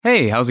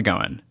Hey, how's it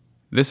going?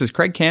 This is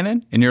Craig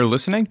Cannon, and you're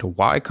listening to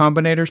Y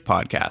Combinator's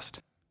podcast.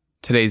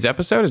 Today's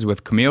episode is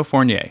with Camille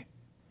Fournier.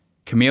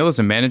 Camille is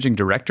a managing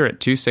director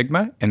at Two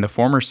Sigma and the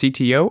former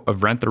CTO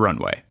of Rent the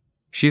Runway.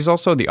 She's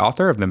also the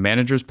author of The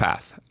Manager's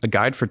Path, a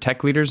guide for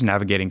tech leaders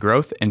navigating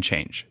growth and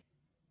change.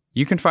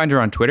 You can find her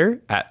on Twitter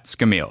at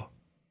Scamille.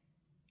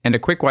 And a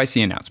quick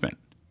YC announcement.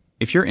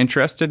 If you're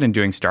interested in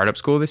doing Startup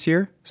School this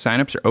year,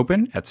 signups are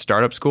open at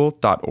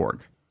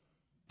startupschool.org.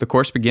 The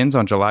course begins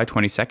on July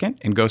 22nd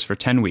and goes for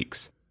 10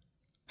 weeks.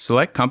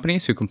 Select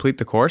companies who complete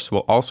the course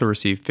will also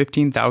receive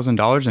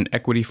 $15,000 in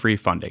equity-free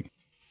funding.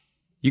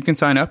 You can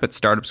sign up at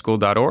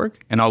startupschool.org,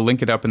 and I'll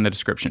link it up in the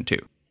description too.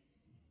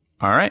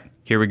 All right,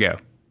 here we go.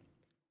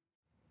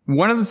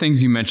 One of the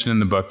things you mentioned in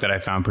the book that I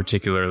found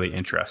particularly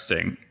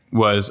interesting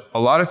was a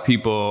lot of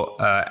people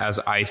as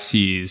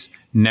ICs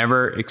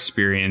never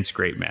experience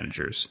great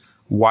managers.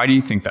 Why do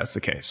you think that's the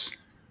case?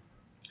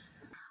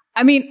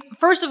 I mean,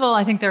 first of all,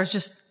 I think there's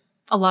just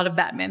a lot of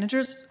bad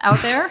managers out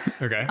there.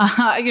 Okay.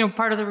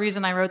 Part of the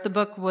reason I wrote the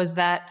book was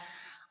that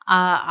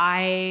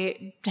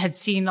I had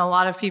seen a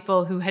lot of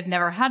people who had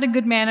never had a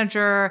good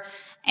manager,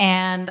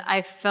 and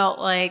I felt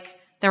like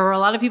there were a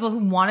lot of people who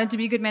wanted to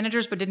be good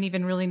managers but didn't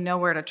even really know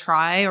where to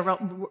try or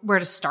where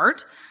to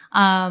start,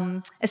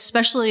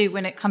 especially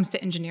when it comes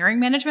to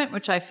engineering management,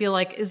 which I feel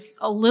like is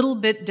a little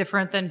bit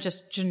different than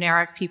just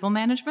generic people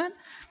management.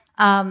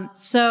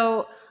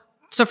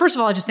 So first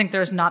of all, I just think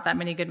there's not that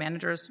many good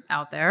managers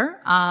out there.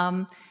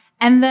 And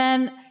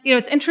then,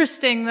 it's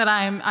interesting that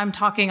I'm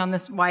talking on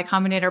this Y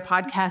Combinator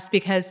podcast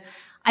because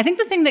I think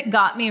the thing that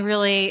got me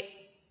really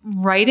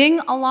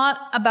writing a lot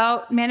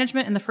about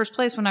management in the first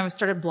place when I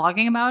started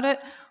blogging about it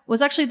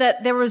was actually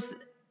that there was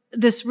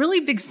this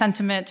really big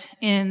sentiment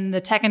in the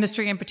tech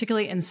industry and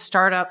particularly in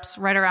startups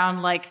right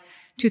around like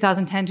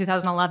 2010,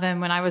 2011,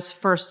 when I was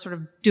first sort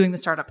of doing the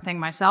startup thing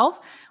myself,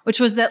 which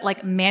was that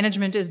like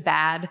management is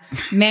bad,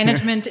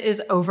 management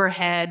is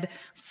overhead,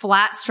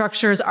 flat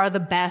structures are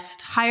the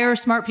best, hire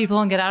smart people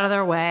and get out of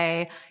their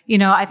way.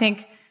 I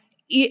think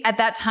at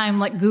that time,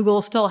 like Google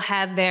still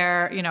had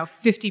their,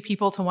 50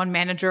 people to one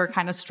manager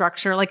kind of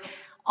structure. Like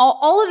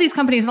all of these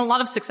companies and a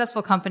lot of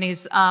successful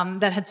companies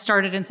that had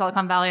started in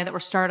Silicon Valley and that were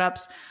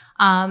startups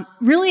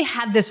really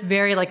had this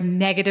very like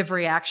negative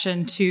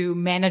reaction to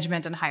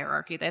management and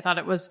hierarchy. They thought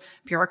it was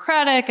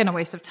bureaucratic and a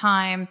waste of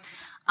time.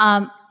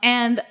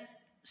 And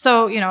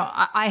so,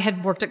 I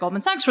had worked at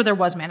Goldman Sachs where there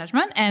was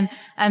management and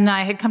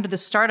I had come to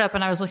this startup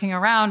and I was looking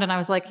around and I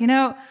was like,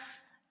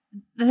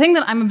 the thing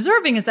that I'm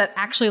observing is that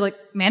actually like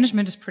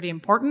management is pretty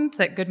important,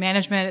 that good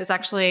management is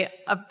actually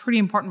a pretty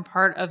important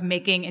part of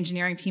making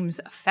engineering teams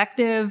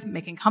effective,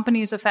 making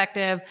companies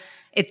effective.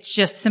 It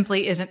just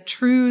simply isn't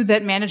true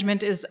that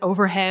management is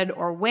overhead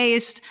or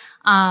waste.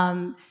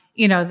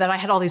 That I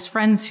had all these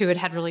friends who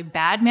had really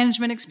bad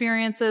management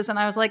experiences. And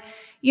I was like,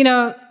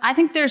 I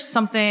think there's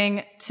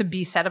something to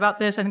be said about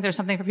this. I think there's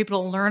something for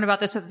people to learn about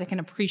this so that they can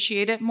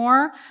appreciate it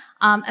more.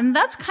 And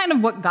that's kind of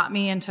what got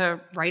me into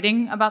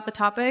writing about the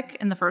topic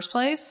in the first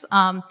place.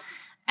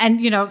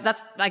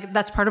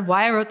 That's part of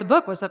why I wrote the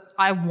book was that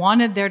I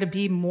wanted there to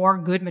be more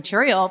good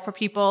material for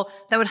people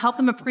that would help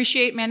them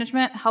appreciate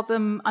management, help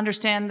them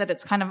understand that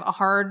it's kind of a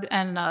hard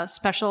and a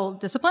special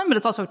discipline, but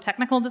it's also a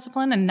technical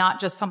discipline and not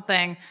just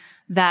something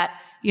that,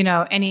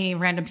 any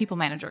random people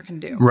manager can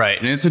do. Right.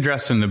 And it's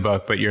addressed in the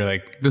book, but you're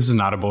like, this is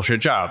not a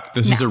bullshit job.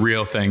 This is a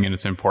real thing and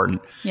it's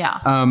important. Yeah.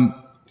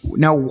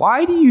 Now,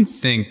 why do you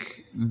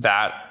think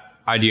that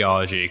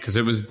ideology, because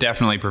it was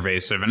definitely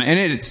pervasive and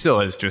it still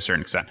is to a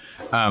certain extent,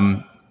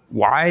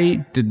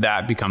 why did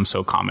that become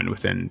so common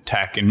within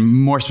tech and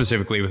more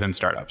specifically within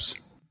startups?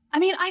 I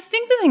mean, I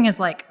think the thing is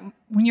like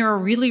when you're a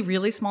really,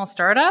 really small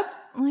startup,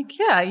 like,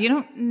 you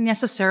don't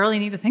necessarily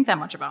need to think that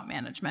much about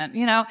management.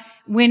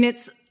 When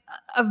it's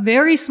a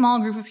very small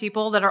group of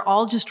people that are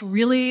all just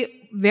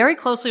really very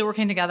closely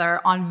working together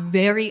on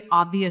very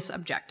obvious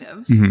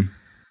objectives. Mm-hmm.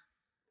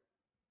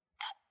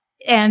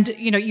 And,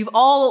 you've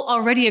all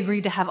already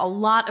agreed to have a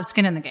lot of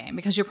skin in the game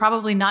because you're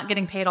probably not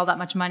getting paid all that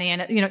much money.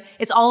 And,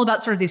 it's all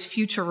about sort of these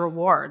future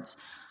rewards.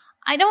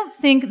 I don't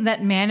think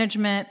that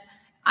management,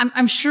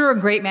 I'm sure a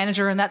great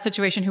manager in that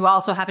situation who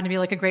also happened to be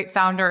like a great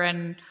founder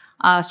and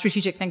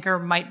strategic thinker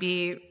might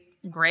be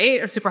great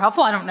or super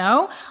helpful. I don't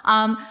know.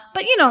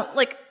 But,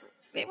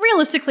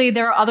 realistically,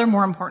 there are other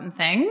more important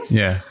things.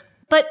 Yeah.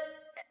 But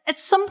at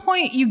some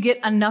point, you get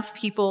enough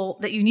people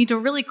that you need to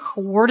really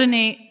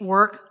coordinate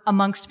work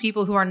amongst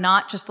people who are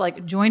not just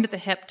like joined at the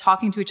hip,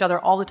 talking to each other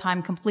all the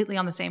time, completely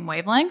on the same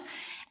wavelength.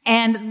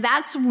 And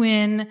that's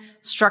when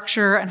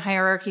structure and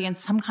hierarchy and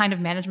some kind of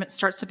management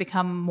starts to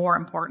become more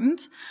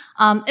important.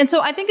 And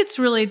so I think it's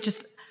really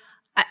just,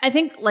 I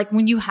think like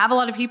when you have a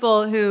lot of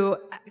people who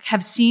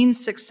have seen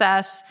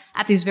success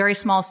at these very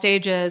small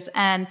stages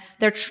and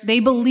they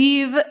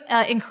believe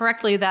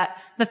incorrectly that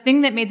the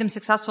thing that made them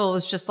successful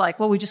was just like,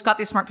 well, we just got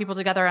these smart people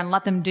together and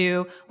let them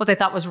do what they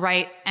thought was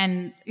right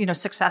and,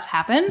 success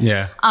happened.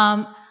 Yeah.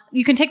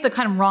 You can take the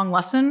kind of wrong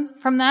lesson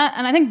from that.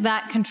 And I think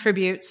that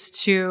contributes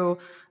to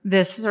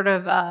this sort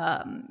of,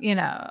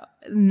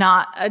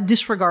 not a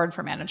disregard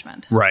for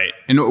management. Right.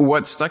 And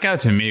what stuck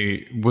out to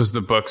me was the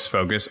book's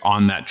focus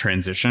on that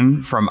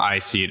transition from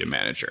IC to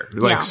manager.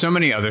 Like so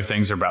many other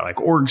things are about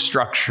like org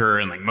structure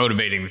and like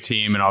motivating the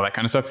team and all that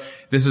kind of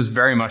stuff. This is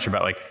very much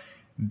about like,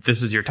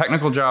 this is your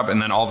technical job.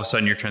 And then all of a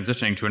sudden you're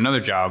transitioning to another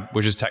job,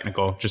 which is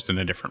technical, just in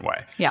a different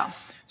way. Yeah.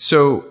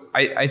 So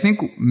I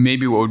think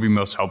maybe what would be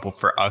most helpful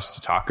for us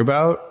to talk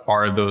about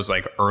are those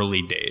like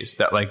early days,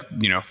 that like,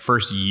 you know,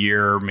 first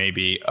year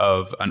maybe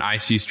of an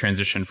IC's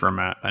transition from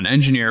an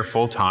engineer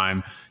full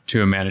time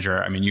to a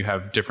manager. I mean, you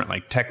have different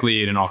like tech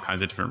lead and all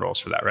kinds of different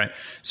roles for that, right?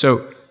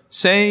 So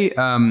say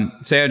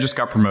I just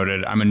got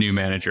promoted, I'm a new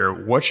manager.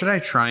 What should I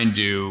try and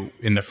do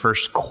in the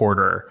first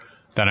quarter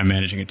that I'm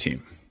managing a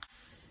team?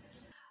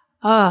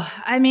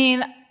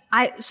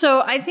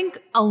 I think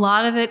a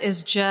lot of it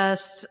is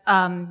just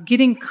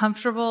getting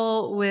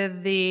comfortable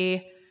with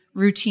the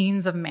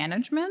routines of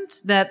management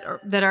that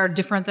are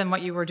different than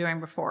what you were doing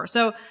before.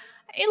 So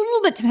a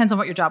little bit depends on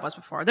what your job was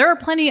before. There are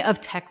plenty of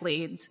tech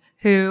leads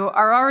who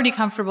are already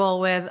comfortable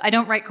with, I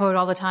don't write code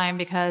all the time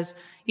because,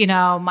 you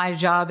know, my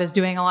job is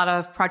doing a lot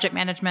of project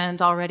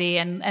management already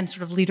and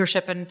sort of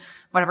leadership and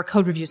whatever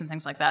code reviews and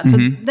things like that.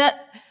 Mm-hmm. So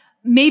that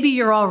maybe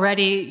you're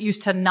already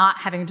used to not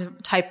having to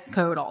type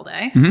code all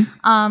day.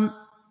 Mm-hmm.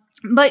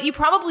 But you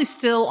probably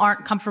still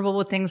aren't comfortable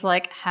with things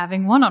like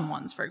having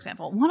one-on-ones, for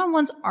example.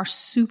 One-on-ones are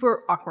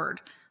super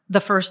awkward the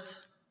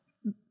first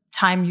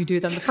time you do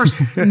them, the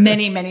first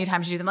many, many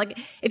times you do them. Like,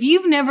 if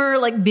you've never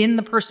like been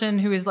the person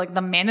who is like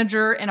the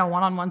manager in a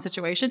one-on-one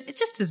situation, it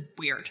just is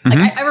weird. Mm-hmm.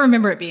 Like, I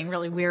remember it being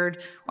really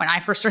weird when I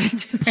first started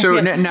doing it. So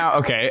now,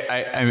 okay,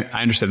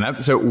 I understand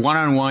that. So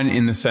one-on-one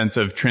in the sense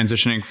of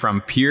transitioning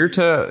from peer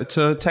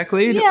to tech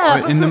lead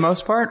in the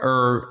most part,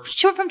 or?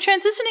 From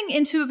transitioning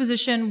into a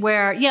position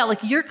where, like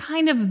you're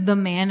kind of the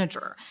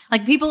manager.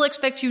 Like, people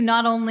expect you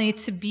not only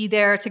to be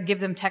there to give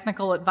them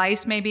technical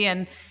advice maybe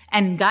and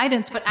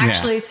guidance, but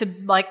actually to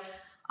like,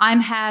 I'm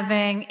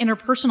having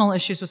interpersonal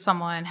issues with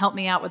someone, help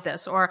me out with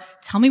this, or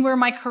tell me where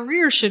my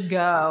career should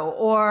go,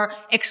 or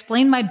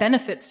explain my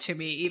benefits to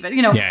me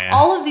even,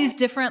 all of these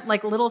different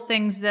like little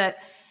things that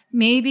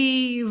maybe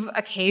you've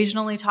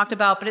occasionally talked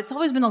about, but it's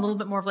always been a little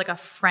bit more of like a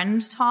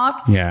friend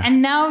talk. Yeah.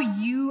 And now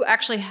you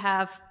actually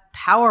have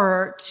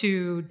power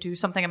to do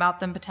something about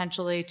them,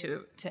 potentially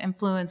to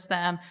influence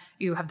them.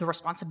 You have the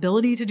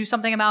responsibility to do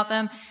something about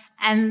them.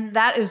 And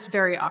that is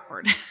very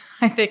awkward.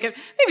 I think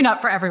maybe not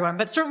for everyone,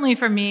 but certainly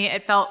for me,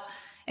 it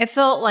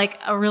felt like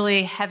a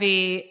really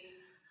heavy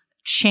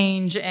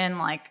change in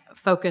like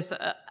focus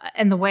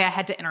and the way I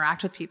had to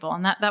interact with people.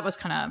 And that was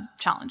kind of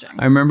challenging.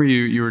 I remember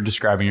you were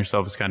describing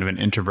yourself as kind of an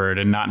introvert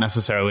and not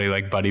necessarily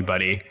like buddy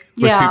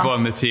with people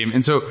on the team.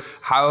 And so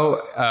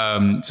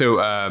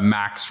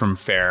Max from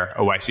Fair,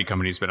 a YC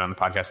company, has been on the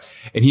podcast,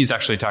 and he's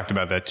actually talked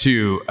about that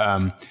too.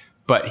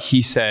 But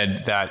he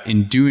said that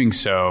in doing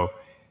so,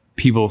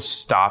 people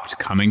stopped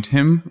coming to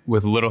him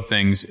with little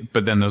things,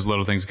 but then those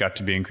little things got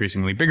to be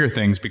increasingly bigger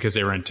things because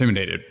they were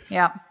intimidated.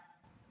 Yeah.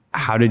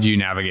 How did you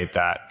navigate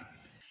that?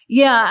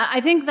 Yeah, I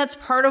think that's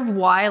part of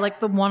why like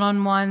the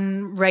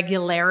one-on-one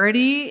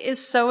regularity is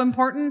so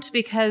important,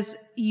 because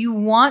you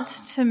want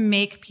to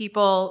make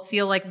people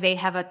feel like they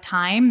have a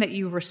time that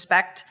you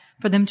respect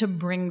for them to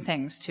bring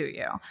things to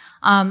you.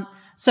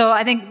 So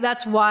I think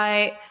that's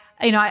why,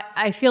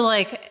 I feel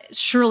like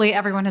surely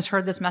everyone has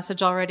heard this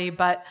message already,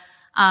 but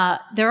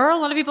there are a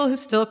lot of people who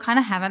still kind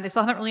of haven't. They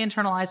still haven't really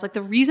internalized. Like,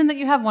 the reason that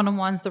you have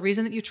one-on-ones, the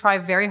reason that you try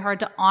very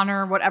hard to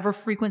honor whatever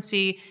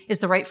frequency is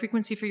the right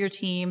frequency for your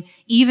team,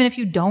 even if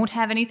you don't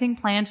have anything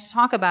planned to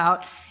talk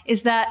about,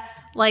 is that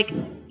like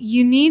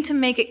you need to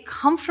make it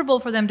comfortable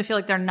for them to feel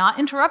like they're not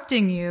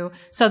interrupting you,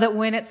 so that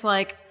when it's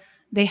like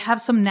they have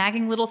some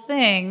nagging little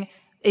thing,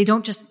 they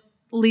don't just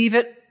leave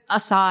it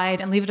aside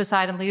and leave it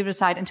aside and leave it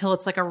aside until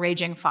it's like a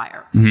raging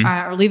fire,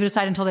 or leave it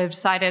aside until they've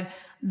decided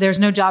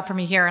there's no job for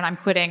me here and I'm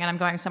quitting and I'm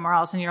going somewhere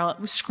else. And you're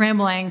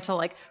scrambling to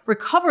like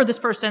recover this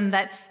person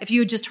that if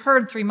you had just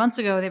heard 3 months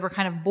ago, they were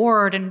kind of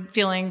bored and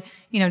feeling,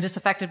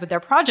 disaffected with their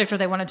project, or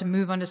they wanted to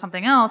move on to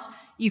something else,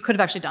 you could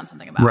have actually done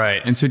something about it.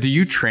 Right. And so do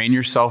you train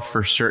yourself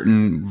for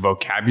certain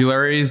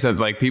vocabularies that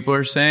like people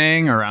are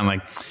saying around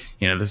like,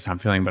 this is how I'm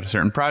feeling about a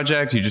certain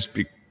project? You just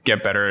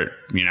get better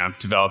at,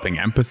 developing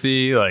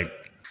empathy? Like,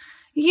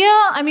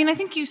 yeah, I mean, I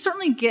think you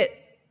certainly get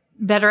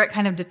better at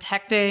kind of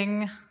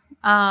detecting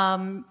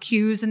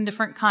cues in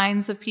different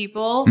kinds of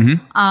people.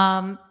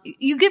 Mm-hmm.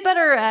 You get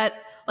better at,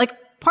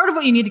 like, part of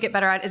what you need to get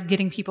better at is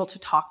getting people to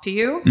talk to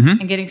you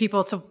and getting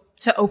people to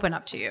open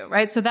up to you,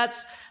 right? So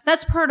that's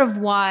part of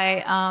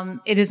why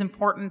it is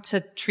important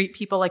to treat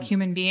people like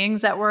human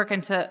beings at work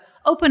and to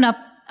open up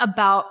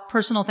about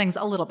personal things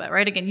a little bit,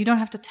 right? Again, you don't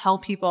have to tell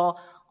people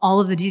all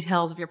of the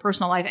details of your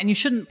personal life, and you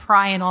shouldn't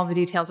pry in all of the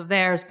details of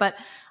theirs, but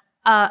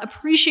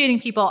appreciating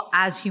people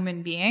as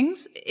human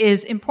beings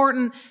is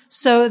important,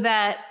 so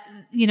that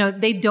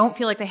they don't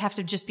feel like they have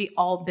to just be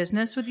all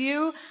business with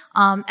you.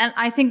 And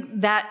I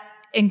think that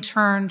in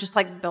turn just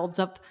like builds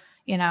up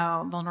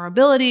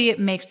vulnerability. It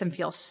makes them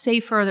feel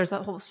safer. There's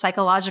that whole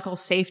psychological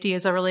safety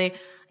is a really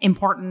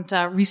important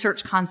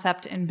research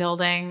concept in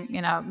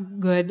building,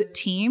 good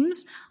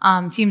teams.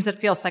 Teams that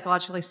feel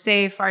psychologically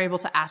safe are able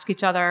to ask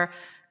each other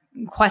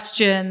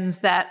questions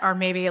that are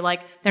maybe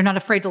like, they're not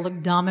afraid to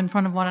look dumb in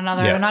front of one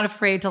another. Yeah. They're not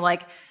afraid to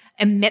like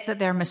admit that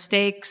they're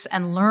mistakes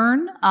and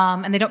learn.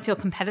 And they don't feel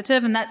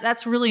competitive. And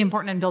that's really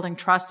important in building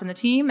trust in the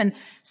team. And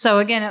so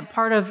again,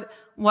 part of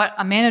what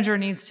a manager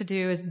needs to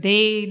do is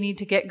they need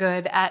to get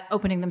good at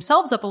opening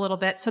themselves up a little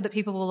bit so that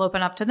people will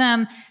open up to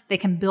them. They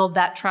can build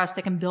that trust.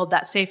 They can build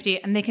that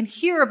safety, and they can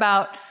hear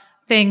about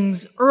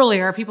things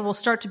earlier. People will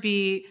start to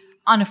be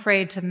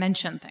unafraid to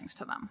mention things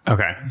to them.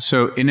 Okay.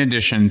 So in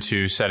addition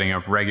to setting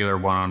up regular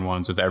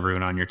one-on-ones with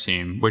everyone on your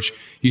team, which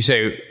you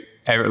say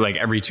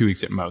every 2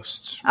 weeks at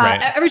most,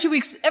 right? Every 2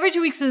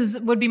 weeks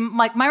would be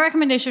like, my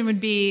recommendation would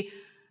be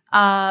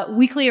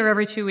weekly or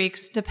every 2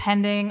 weeks,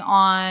 depending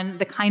on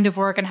the kind of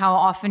work and how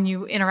often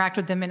you interact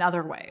with them in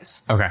other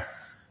ways. Okay.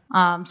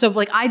 So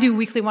like I do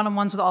weekly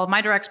one-on-ones with all of my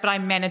directs, but I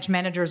manage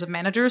managers of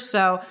managers.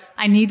 So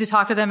I need to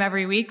talk to them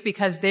every week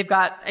because they've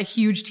got a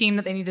huge team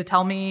that they need to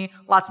tell me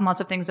lots and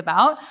lots of things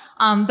about.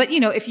 But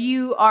if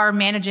you are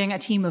managing a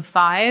team of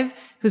 5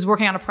 who's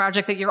working on a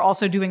project that you're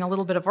also doing a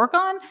little bit of work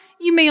on,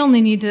 you may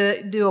only need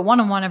to do a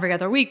one-on-one every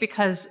other week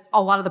because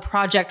a lot of the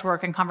project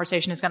work and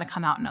conversation is going to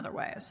come out in other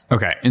ways.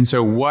 Okay. And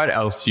so what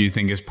else do you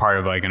think is part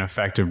of like an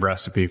effective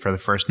recipe for the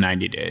first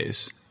 90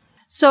 days?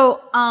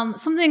 So,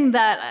 something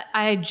that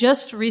I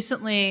just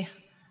recently,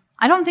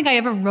 I don't think I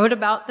ever wrote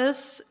about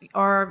this,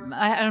 or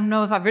I don't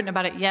know if I've written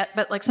about it yet,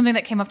 but like something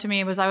that came up to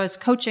me was I was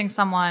coaching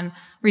someone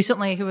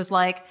recently who was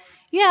like,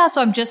 yeah,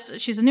 so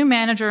she's a new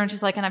manager, and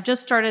she's like, and I've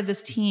just started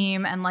this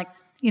team, and like,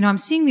 I'm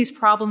seeing these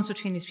problems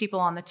between these people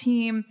on the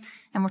team,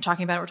 and we're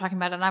talking about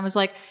it. And I was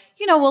like,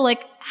 well,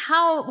 like,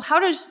 how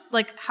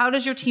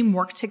does your team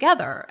work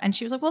together? And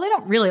she was like, well, they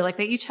don't really, like,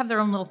 they each have their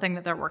own little thing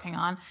that they're working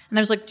on. And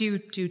I was like, do you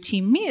do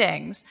team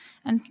meetings?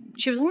 And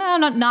she was like,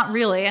 no, not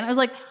really. And I was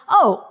like,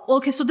 oh, well,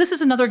 okay, so this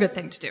is another good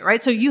thing to do,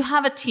 right? So you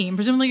have a team,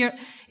 presumably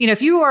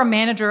if you are a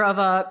manager of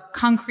a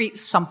concrete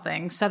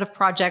something, set of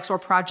projects or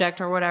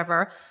project or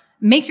whatever,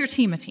 make your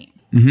team a team.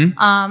 Mm-hmm.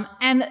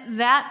 And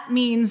that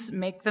means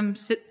make them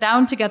sit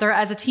down together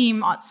as a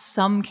team on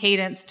some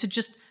cadence to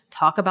just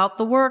talk about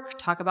the work,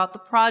 talk about the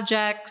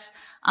projects,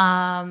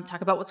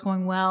 talk about what's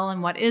going well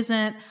and what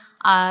isn't,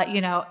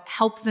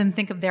 help them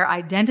think of their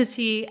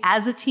identity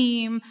as a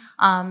team,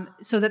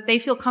 so that they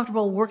feel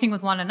comfortable working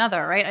with one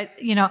another, right?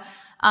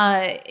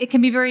 It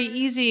can be very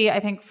easy, I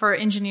think, for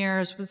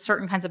engineers with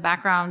certain kinds of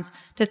backgrounds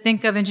to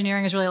think of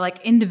engineering as really like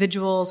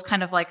individuals,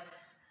 kind of like,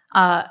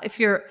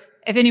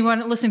 if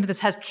anyone listening to this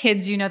has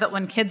kids, you know that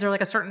when kids are like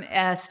a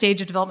certain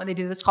stage of development, they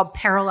do this called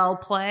parallel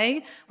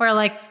play, where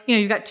like,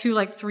 you've got 2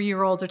 like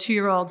 3-year-olds or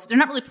 2-year-olds. They're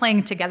not really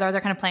playing together.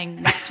 They're kind of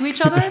playing next to each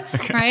other,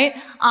 okay. Right?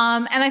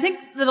 And I think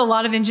that a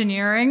lot of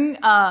engineering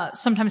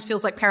sometimes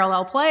feels like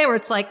parallel play, where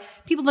it's like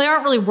people, they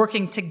aren't really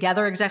working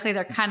together exactly.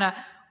 They're kind of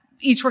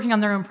each working on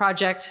their own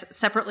project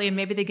separately, and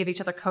maybe they give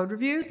each other code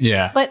reviews.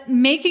 Yeah. But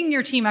making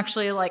your team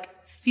actually like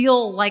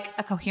feel like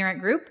a coherent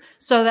group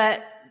so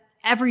that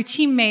every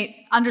teammate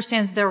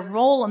understands their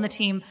role in the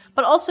team,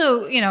 but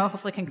also,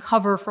 hopefully can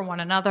cover for one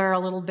another a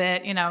little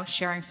bit,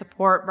 sharing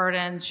support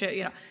burdens,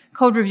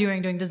 code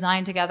reviewing, doing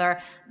design together.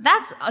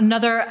 That's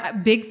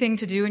another big thing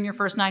to do in your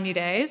first 90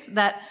 days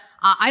that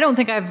I don't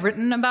think I've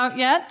written about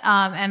yet,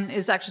 and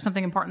is actually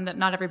something important that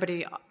not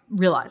everybody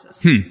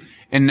realizes.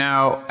 And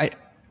now,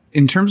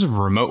 in terms of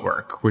remote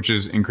work, which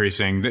is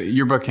increasing,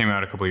 your book came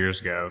out a couple of years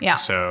ago. Yeah.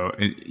 So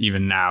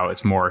even now,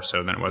 it's more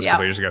so than it was a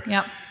couple of years ago.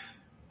 Yep.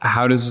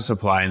 How does this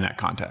apply in that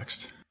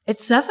context? It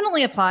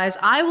definitely applies.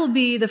 I will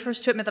be the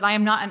first to admit that I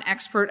am not an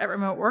expert at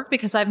remote work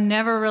because I've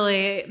never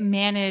really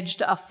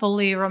managed a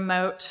fully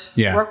remote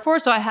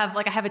workforce. So I have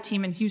a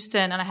team in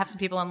Houston and I have some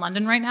people in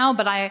London right now,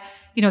 but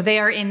they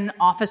are in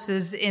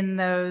offices in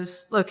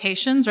those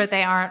locations, right?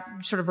 They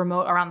aren't sort of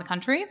remote around the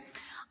country.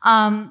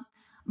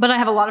 But I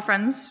have a lot of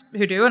friends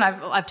who do, and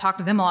I've talked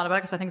to them a lot about it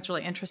because I think it's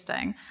really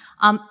interesting.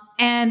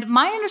 And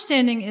my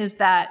understanding is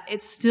that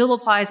it still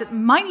applies. It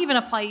might even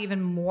apply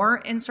even more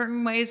in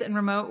certain ways in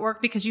remote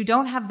work because you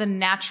don't have the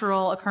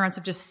natural occurrence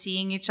of just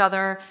seeing each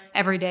other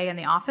every day in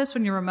the office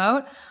when you're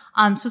remote.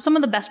 So some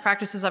of the best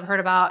practices I've heard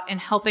about in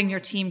helping your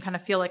team kind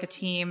of feel like a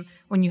team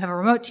when you have a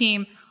remote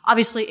team,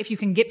 obviously, if you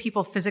can get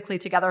people physically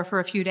together for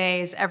a few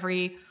days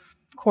every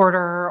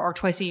quarter or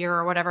twice a year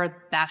or whatever,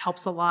 that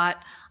helps a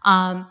lot.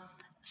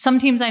 Some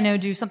teams I know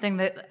do something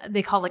that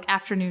they call like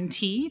afternoon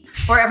tea,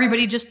 where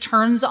everybody just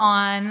turns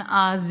on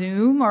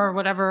Zoom or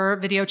whatever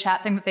video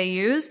chat thing that they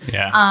use.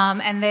 Yeah.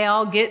 And they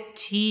all get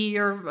tea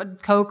or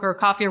Coke or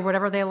coffee or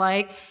whatever they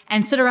like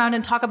and sit around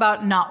and talk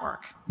about not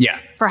work. Yeah.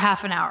 For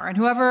half an hour. And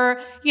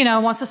whoever,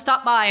 wants to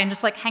stop by and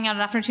just like hang out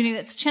at afternoon tea,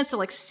 it's a chance to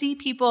like see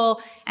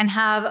people and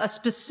have a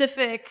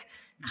specific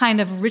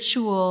kind of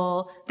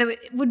ritual that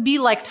would be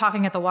like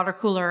talking at the water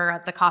cooler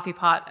at the coffee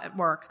pot at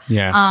work.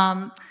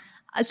 Yeah.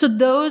 So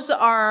those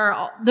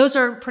are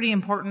pretty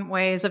important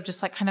ways of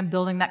just like kind of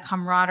building that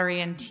camaraderie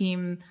and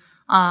team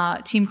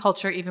team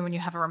culture, even when you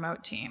have a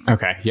remote team.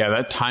 Okay. Yeah.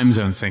 That time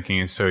zone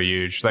syncing is so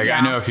huge. Like,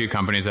 I know a few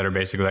companies that are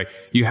basically like,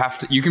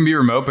 you can be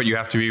remote, but you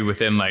have to be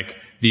within like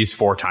these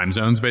 4 time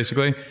zones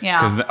basically. Yeah.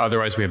 Because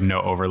otherwise we have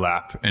no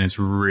overlap and it's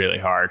really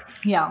hard.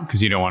 Yeah.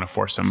 Because you don't want to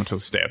force someone to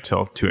stay up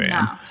till 2 a.m.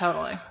 No,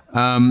 totally.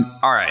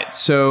 All right.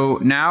 So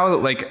now,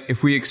 like,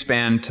 if we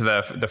expand to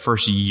the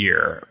first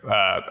year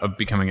of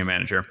becoming a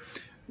manager,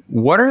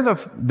 what are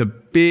the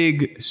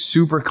big,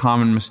 super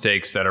common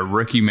mistakes that a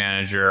rookie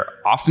manager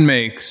often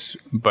makes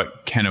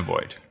but can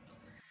avoid?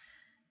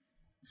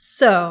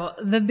 So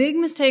the big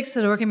mistakes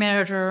that a rookie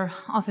manager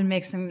often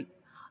makes and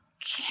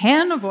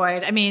can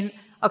avoid. I mean,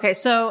 okay,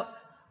 so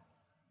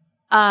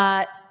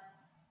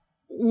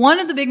one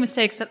of the big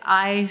mistakes that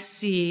I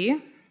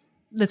see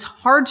that's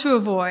hard to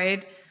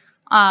avoid,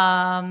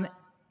 and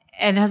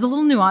has a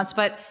little nuance,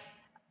 but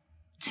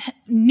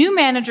new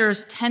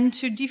managers tend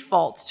to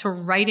default to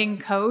writing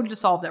code to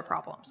solve their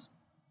problems.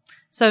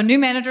 So new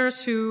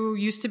managers who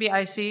used to be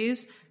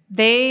ICs,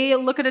 they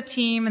look at a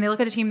team and they look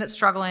at a team that's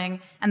struggling,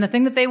 and the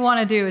thing that they want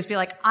to do is be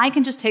like, I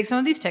can just take some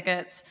of these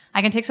tickets,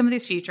 I can take some of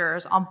these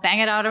features, I'll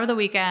bang it out over the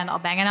weekend, I'll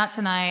bang it out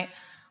tonight,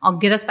 I'll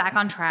get us back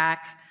on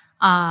track,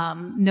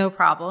 no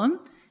problem.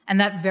 And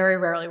that very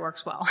rarely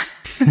works well.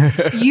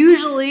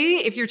 Usually,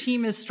 if your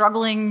team is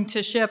struggling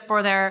to ship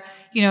or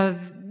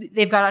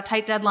they've got a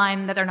tight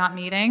deadline that they're not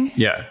meeting.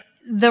 Yeah.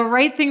 The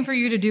right thing for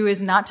you to do is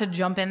not to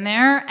jump in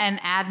there and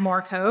add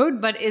more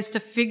code, but is to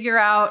figure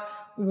out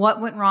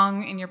what went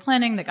wrong in your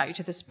planning that got you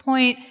to this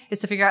point, is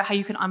to figure out how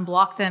you can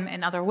unblock them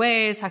in other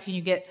ways. How can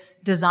you get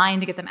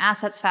design to get them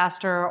assets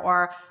faster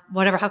or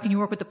whatever? How can you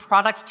work with the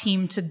product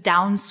team to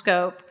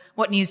downscope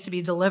what needs to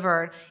be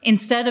delivered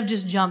instead of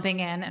just jumping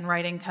in and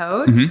writing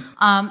code?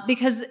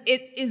 Because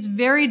it is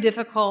very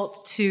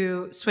difficult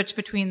to switch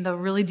between the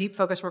really deep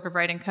focus work of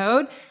writing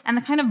code and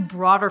the kind of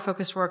broader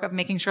focus work of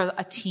making sure that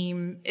a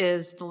team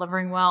is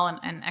delivering well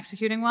and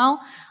executing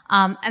well.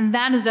 And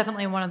that is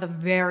definitely one of the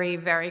very,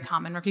 very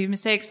common rookie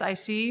mistakes I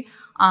see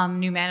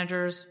new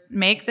managers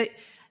make that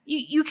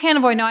you can't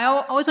avoid. Now,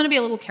 I always want to be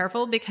a little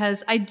careful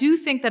because I do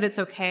think that it's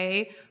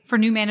okay for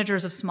new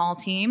managers of small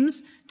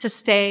teams to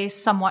stay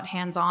somewhat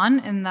hands-on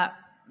in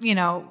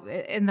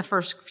the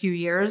first few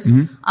years.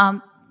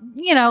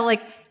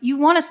 Like you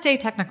want to stay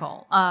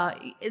technical.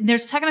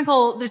 There's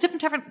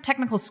different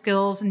technical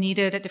skills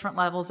needed at different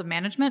levels of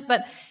management.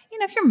 But,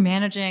 if you're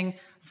managing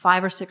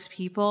 5 or 6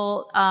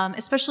 people,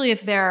 especially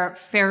if they're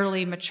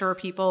fairly mature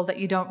people that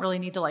you don't really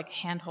need to like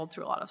handhold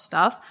through a lot of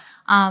stuff,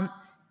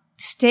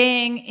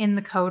 staying in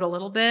the code a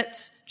little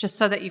bit just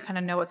so that you kind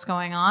of know what's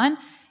going on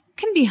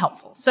can be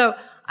helpful. So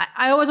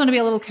I always want to be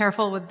a little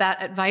careful with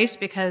that advice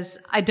because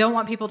I don't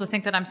want people to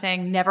think that I'm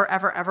saying never,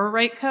 ever, ever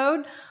write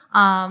code.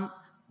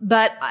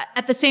 But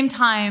at the same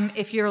time,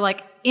 if you're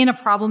like in a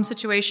problem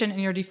situation and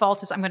your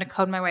default is I'm going to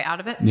code my way out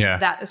of it,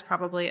 that is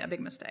probably a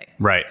big mistake.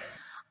 Right.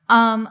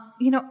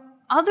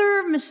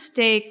 Other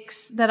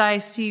mistakes that I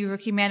see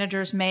rookie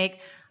managers make,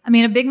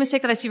 a big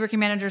mistake that I see rookie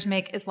managers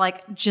make is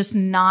like just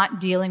not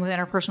dealing with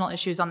interpersonal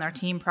issues on their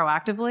team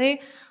proactively.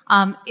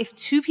 If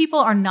 2 people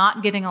are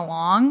not getting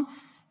along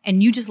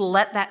and you just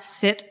let that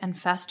sit and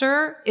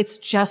fester, it's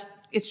just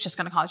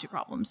going to cause you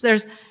problems.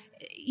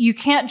 You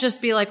can't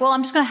just be like, well,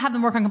 I'm just going to have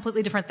them work on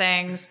completely different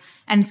things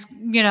and,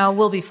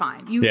 we'll be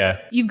fine.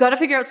 You've got to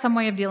figure out some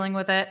way of dealing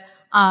with it.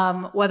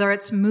 Whether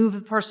it's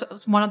move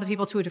one of the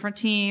people to a different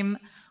team,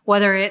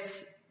 whether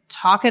it's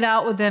talk it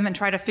out with them and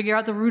try to figure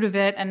out the root of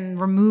it and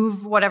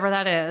remove whatever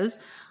that is.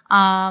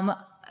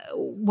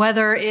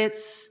 Whether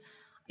it's,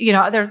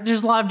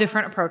 there's a lot of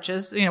different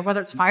approaches,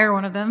 whether it's fire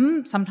one of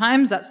them,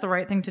 sometimes that's the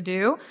right thing to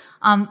do.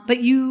 But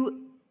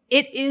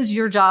it is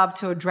your job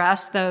to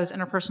address those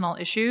interpersonal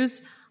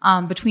issues,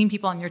 between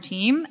people on your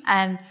team.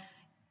 And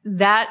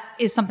that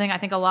is something I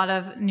think a lot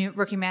of new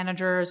rookie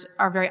managers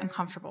are very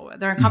uncomfortable with.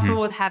 They're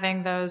uncomfortable with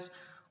having those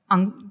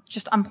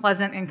just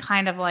unpleasant and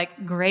kind of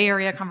like gray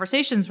area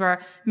conversations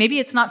where maybe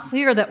it's not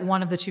clear that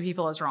one of the 2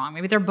 people is wrong.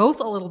 Maybe they're both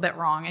a little bit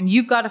wrong. And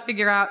you've got to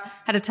figure out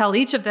how to tell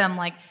each of them,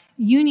 like,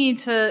 you need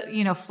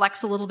to,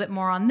 flex a little bit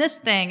more on this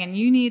thing and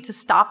you need to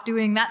stop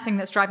doing that thing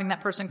that's driving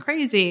that person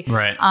crazy.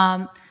 Right.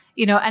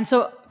 And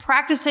so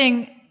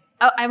practicing,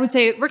 I would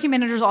say rookie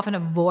managers often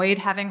avoid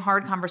having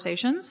hard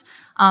conversations.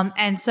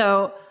 And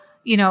so,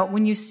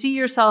 when you see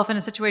yourself in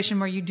a situation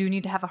where you do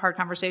need to have a hard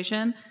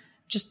conversation,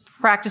 just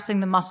practicing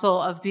the muscle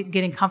of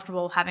getting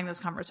comfortable having those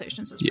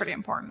conversations is pretty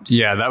important.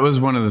 Yeah, that was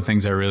one of the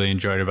things I really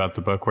enjoyed about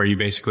the book, where you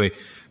basically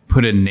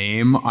put a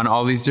name on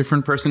all these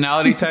different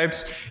personality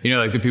types.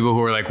 Like the people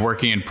who are like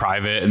working in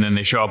private and then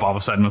they show up all of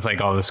a sudden with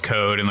like all this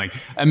code and like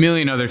a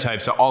million other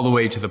types, all the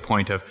way to the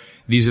point of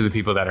these are the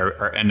people that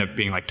are end up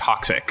being like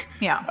toxic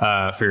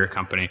for your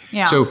company.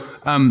 Yeah. So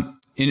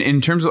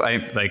in terms of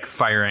like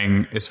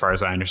firing, as far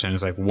as I understand,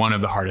 is like one of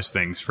the hardest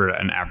things for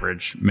an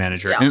average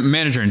manager,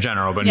 manager in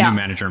general, but new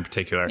manager in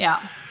particular. Yeah.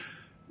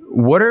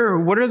 What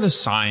are the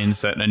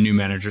signs that a new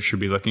manager should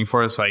be looking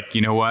for? It's like,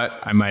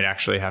 I might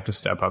actually have to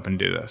step up and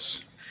do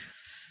this.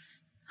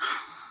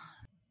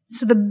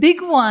 So the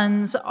big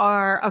ones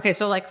are, okay,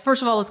 so like,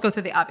 first of all, let's go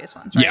through the obvious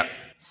ones, right? Yeah.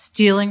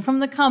 Stealing from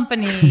the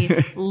company,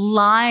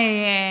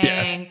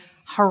 lying,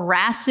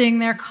 harassing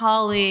their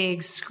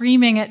colleagues,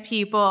 screaming at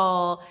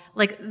people.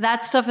 Like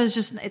that stuff is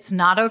just, it's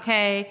not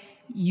okay.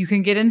 You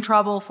can get in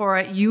trouble for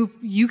it. You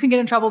can get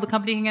in trouble. The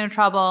company can get in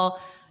trouble.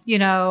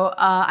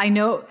 I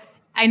know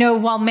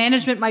while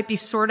management might be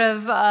sort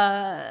of,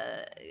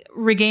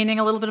 regaining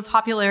a little bit of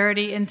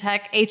popularity in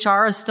tech,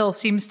 HR still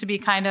seems to be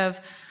kind of,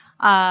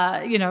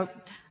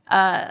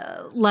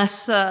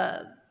 less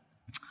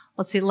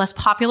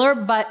popular,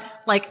 but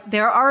like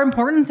there are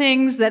important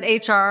things that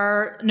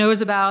HR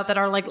knows about that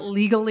are like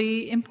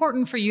legally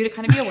important for you to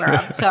kind of be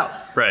aware of. So,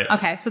 right.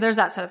 Okay. So there's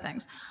that set of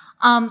things.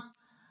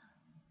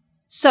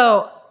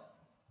 So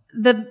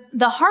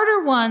the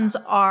harder ones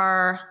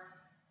are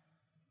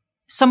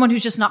someone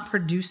who's just not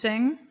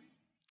producing,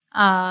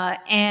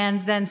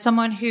 and then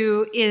someone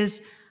who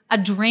is a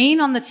drain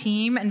on the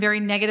team and very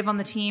negative on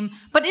the team,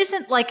 but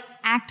isn't like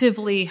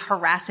actively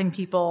harassing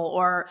people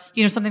or,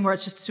 something where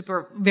it's just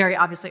super, very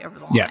obviously over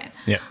the line.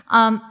 Yeah.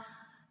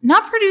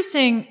 Not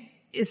producing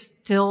is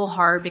still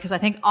hard because I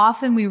think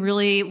often we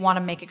really want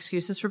to make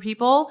excuses for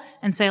people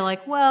and say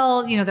like,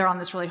 well, they're on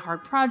this really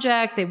hard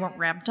project. They weren't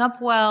ramped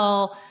up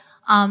well.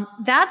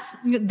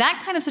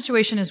 That kind of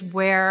situation is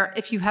where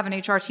if you have an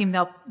HR team,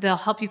 they'll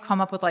help you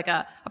come up with like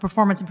a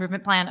performance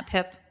improvement plan, a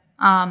PIP.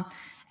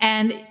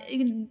 And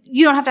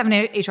you don't have to have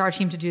an HR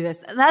team to do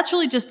this. That's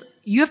really just,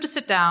 you have to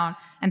sit down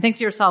and think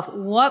to yourself,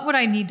 what would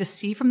I need to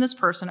see from this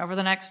person over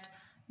the next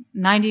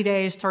 90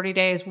 days, 30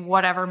 days,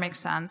 whatever makes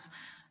sense,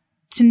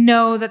 to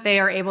know that they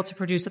are able to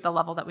produce at the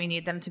level that we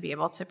need them to be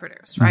able to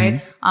produce,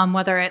 right? Mm-hmm.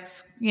 Whether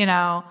it's,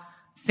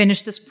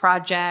 finish this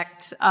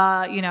project,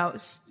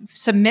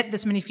 submit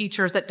this many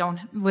features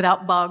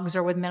without bugs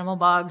or with minimal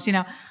bugs,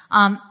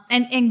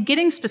 and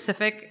getting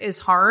specific is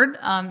hard.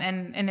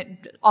 And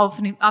it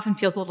often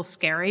feels a little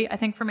scary, I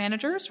think, for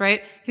managers,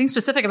 right? Getting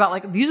specific about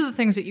like, these are the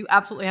things that you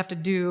absolutely have to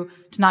do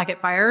to not get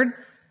fired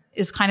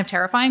is kind of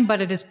terrifying,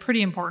 but it is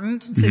pretty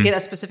important to get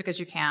as specific as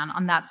you can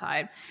on that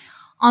side.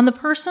 On the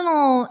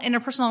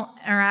interpersonal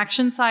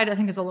interaction side, I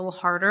think is a little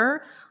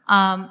harder.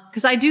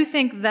 Cause I do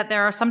think that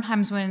there are some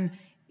times when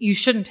you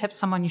shouldn't PIP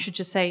someone. You should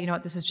just say,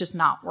 this is just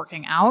not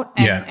working out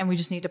and we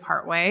just need to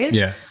part ways.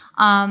 Yeah.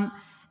 And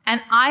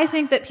I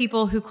think that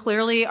people who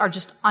clearly are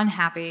just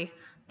unhappy,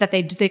 that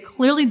they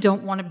clearly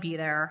don't want to be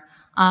there.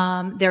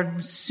 They're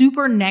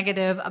super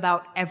negative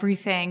about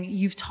everything.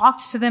 You've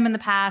talked to them in the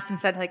past and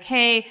said like,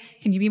 hey,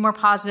 can you be more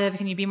positive?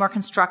 Can you be more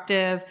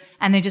constructive?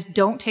 And they just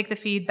don't take the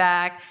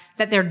feedback,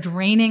 that they're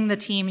draining the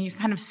team, and you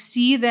kind of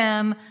see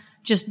them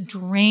just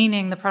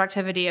draining the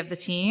productivity of the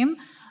team.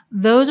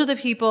 Those are the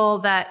people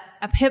that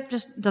a PIP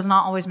just does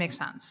not always make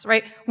sense,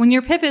 right? When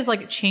your PIP is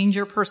like change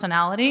your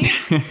personality,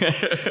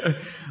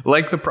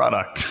 like the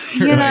product,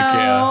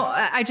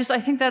 I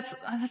think that's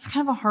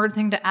kind of a hard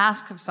thing to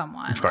ask of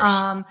someone. Of course.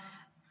 I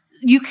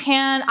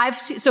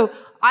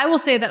will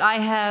say that I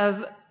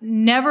have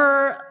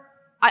never,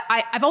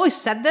 I've always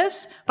said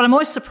this, but I'm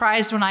always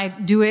surprised when I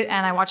do it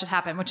and I watch it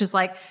happen, which is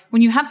like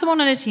when you have someone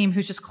on a team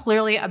who's just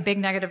clearly a big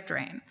negative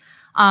drain,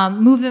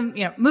 moving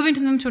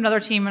them to another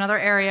team, another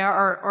area,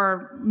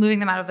 or moving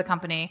them out of the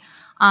company.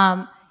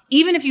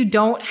 Even if you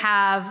don't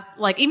have,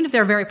 even if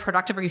they're very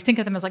productive or you think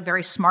of them as like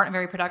very smart and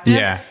very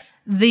productive,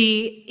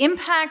 the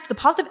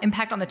positive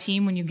impact on the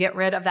team when you get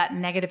rid of that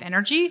negative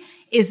energy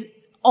is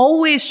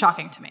always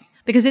shocking to me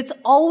because it's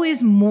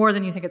always more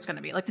than you think it's going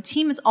to be. Like the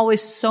team is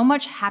always so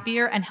much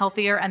happier and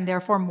healthier and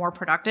therefore more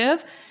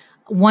productive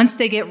once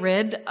they get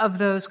rid of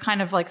those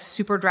kind of like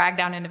super dragged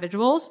down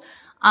individuals.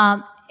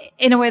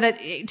 In a way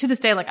that to this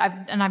day,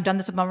 I've done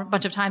this a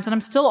bunch of times and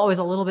I'm still always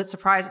a little bit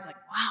surprised. It's like,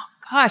 wow,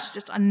 gosh,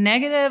 just a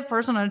negative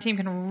person on a team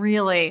can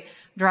really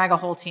drag a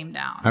whole team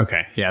down.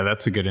 Okay. Yeah,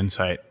 that's a good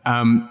insight.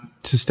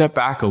 To step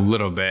back a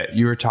little bit,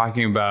 you were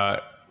talking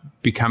about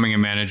becoming a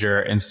manager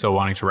and still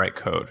wanting to write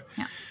code.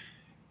 Yeah.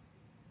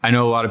 I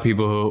know a lot of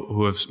people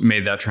who have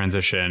made that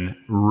transition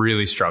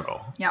really struggle.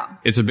 Yeah.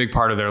 It's a big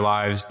part of their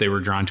lives. They were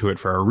drawn to it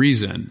for a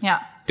reason. Yeah.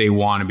 They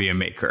want to be a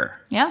maker.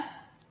 Yeah.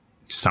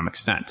 To some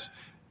extent.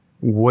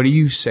 What do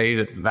you say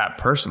to that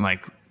person?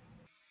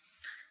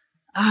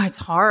 It's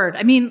hard.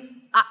 I mean,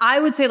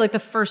 I would say the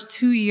first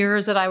 2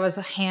 years that I was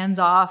a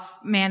hands-off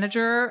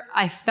manager,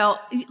 I felt,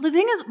 the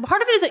thing is,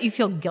 part of it is that you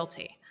feel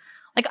guilty.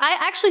 I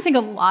actually think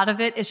a lot of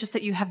it is just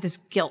that you have this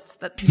guilt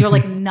that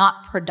you're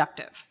not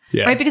productive,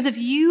 right? Because if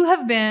you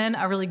have been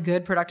a really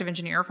good productive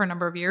engineer for a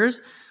number of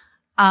years,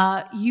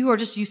 you are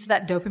just used to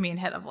that dopamine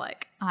hit of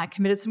I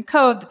committed some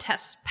code, the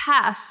test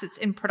passed, it's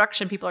in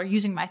production, people are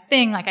using my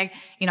thing.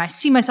 I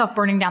see myself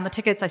burning down the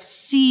tickets. I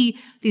see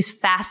these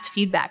fast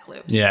feedback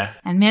loops. Yeah.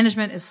 And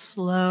management is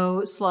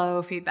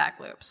slow feedback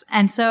loops.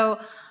 And so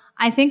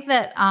I think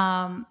that,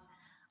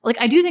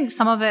 I do think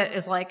some of it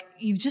is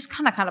you've just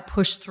kind of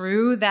pushed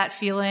through that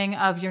feeling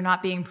of you're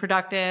not being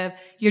productive.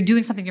 You're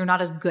doing something you're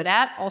not as good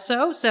at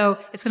also. So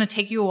it's going to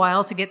take you a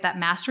while to get that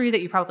mastery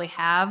that you probably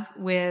have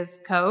with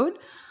code.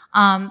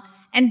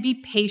 And be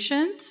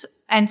patient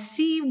and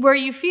see where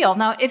you feel.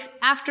 Now, if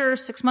after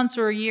 6 months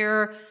or a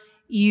year,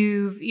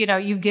 you've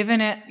given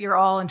it your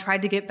all and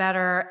tried to get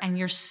better and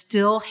you're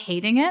still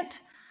hating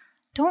it,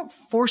 don't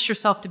force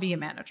yourself to be a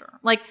manager.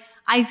 Like,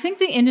 I think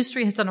the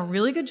industry has done a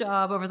really good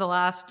job over the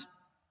last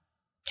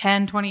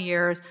 10, 20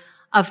 years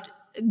of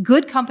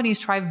good companies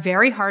try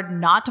very hard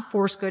not to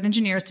force good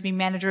engineers to be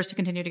managers to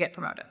continue to get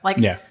promoted. Like,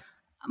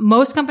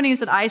 most companies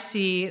that I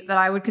see that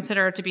I would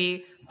consider to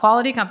be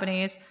quality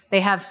companies,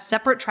 they have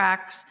separate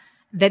tracks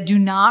that do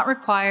not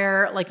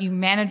require like you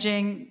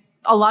managing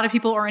a lot of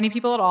people or any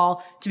people at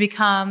all to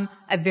become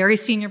a very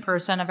senior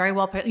person, a very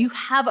well-paid. You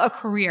have a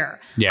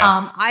career.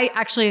 I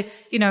actually,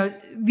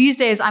 these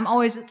days I'm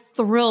always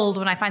thrilled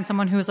when I find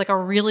someone who is like a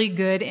really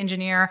good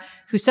engineer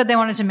who said they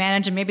wanted to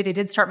manage and maybe they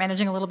did start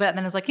managing a little bit and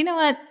then is like, you know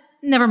what?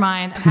 Never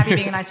mind. I'm happy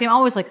being an IC. I'm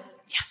always like,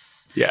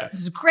 yes, this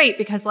is great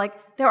because like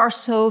there are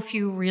so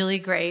few really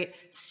great,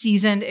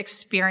 seasoned,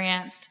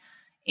 experienced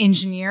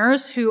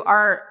engineers who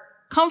are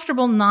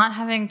comfortable not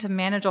having to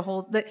manage a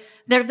whole.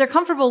 They're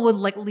comfortable with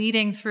like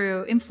leading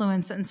through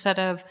influence instead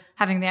of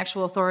having the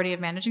actual authority of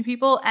managing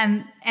people,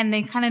 and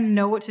they kind of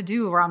know what to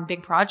do around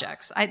big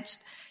projects. I just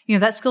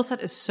that skill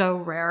set is so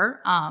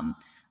rare.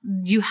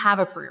 You have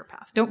a career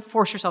path. Don't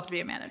force yourself to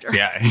be a manager.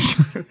 Yeah,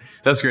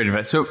 that's great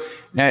advice. So,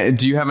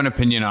 do you have an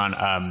opinion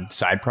on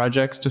side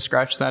projects to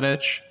scratch that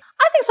itch?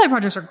 I think side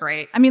projects are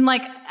great. I mean,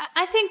 like,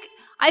 I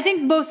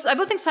both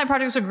think side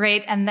projects are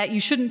great, and that you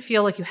shouldn't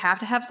feel like you have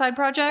to have side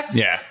projects.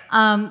 Yeah.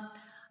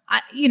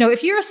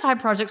 If you're a side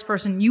projects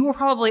person, you were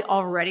probably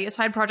already a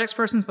side projects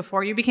person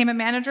before you became a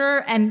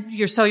manager, and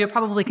you'll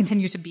probably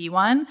continue to be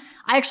one.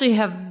 I actually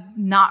have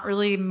not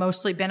really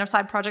mostly been a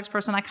side projects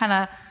person. I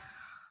kind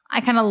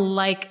of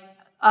like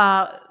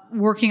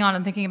working on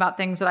and thinking about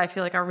things that I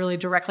feel like are really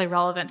directly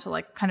relevant to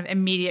like kind of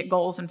immediate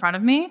goals in front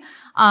of me.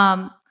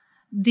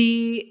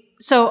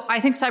 So I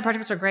think side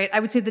projects are great.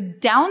 I would say the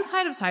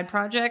downside of side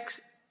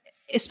projects,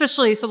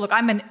 especially, so look,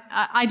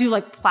 I do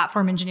like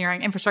platform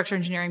engineering, infrastructure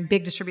engineering,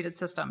 big distributed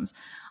systems.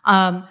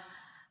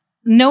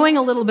 Knowing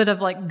a little bit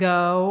of like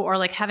Go or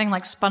like having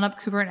like spun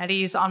up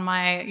Kubernetes on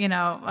my,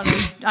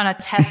 on a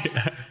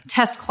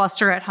test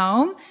cluster at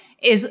home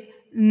is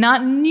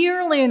not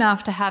nearly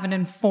enough to have an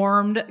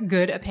informed,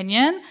 good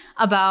opinion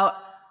about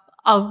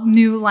a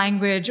new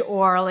language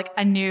or like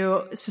a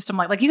new system.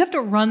 Like you have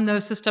to run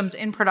those systems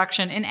in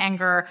production in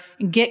anger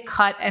and get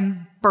cut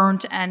and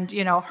burnt and,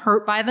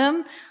 hurt by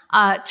them,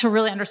 to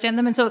really understand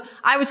them. And so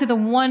I would say the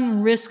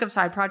one risk of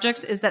side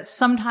projects is that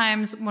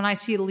sometimes when I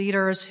see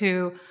leaders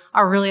who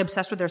are really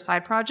obsessed with their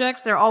side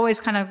projects, they're always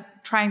kind of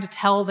trying to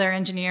tell their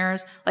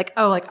engineers like,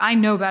 oh, like I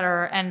know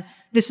better and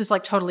this is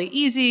like totally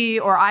easy,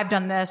 or I've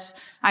done this.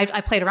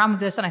 I played around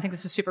with this and I think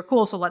this is super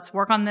cool. So let's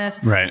work on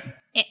this. Right.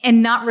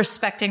 And not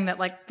respecting that,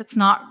 like, that's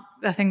not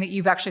a thing that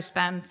you've actually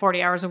spent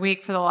 40 hours a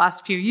week for the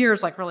last few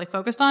years, like really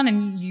focused on,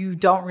 and you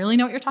don't really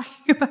know what you're talking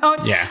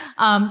about.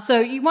 Yeah. So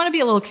you want to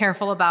be a little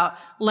careful about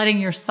letting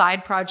your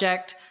side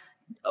project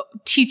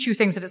teach you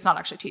things that it's not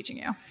actually teaching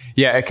you.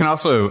 Yeah. It can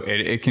also,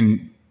 it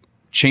can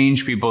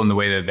change people in the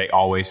way that they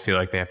always feel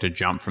like they have to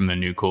jump from the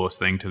new coolest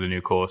thing to the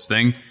new coolest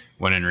thing,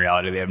 when in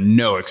reality they have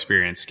no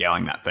experience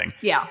scaling that thing.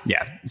 Yeah.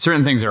 Yeah.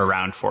 Certain things are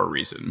around for a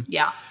reason.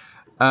 Yeah.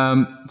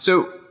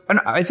 So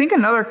I think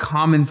another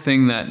common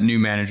thing that new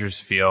managers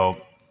feel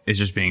is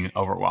just being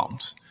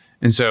overwhelmed.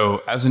 And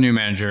so as a new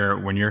manager,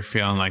 when you're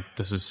feeling like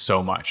this is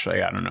so much,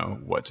 like, I don't know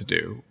what to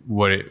do,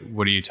 what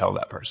do you tell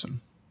that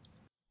person?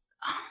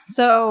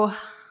 So,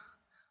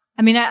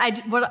 I mean,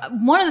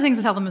 one of the things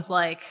I tell them is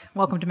like,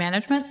 welcome to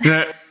management.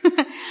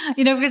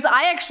 Because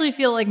I actually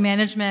feel like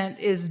management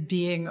is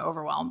being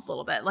overwhelmed a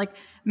little bit. Like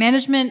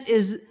management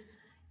is,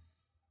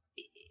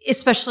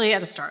 especially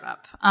at a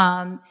startup,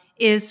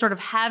 is sort of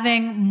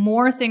having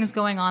more things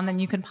going on than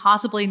you can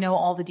possibly know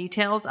all the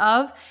details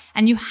of.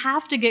 And you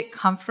have to get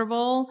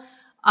comfortable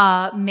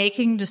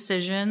making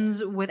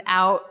decisions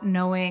without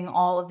knowing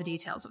all of the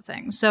details of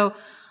things. So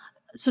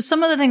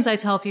some of the things I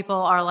tell people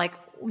are like,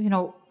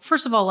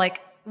 first of all,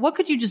 like, what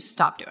could you just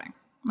stop doing?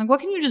 Like, what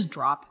can you just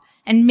drop?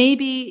 And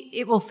maybe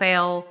it will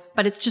fail,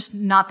 but it's just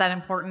not that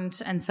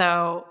important. And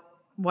so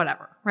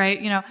whatever, right?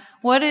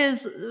 What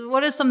is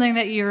something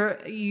that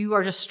you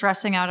are just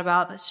stressing out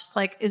about that's just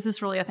like, is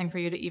this really a thing for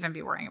you to even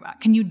be worrying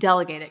about? Can you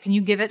delegate it? Can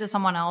you give it to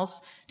someone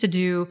else to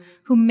do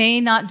who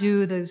may not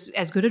do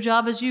as good a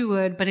job as you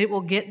would, but it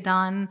will get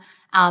done.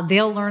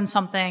 They'll learn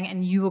something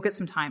and you will get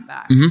some time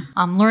back.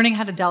 Mm-hmm. Learning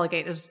how to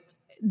delegate is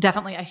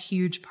definitely a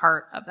huge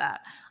part of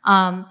that.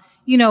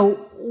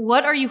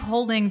 What are you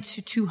holding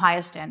to too high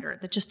a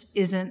standard that just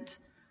isn't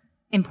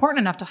important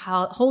enough to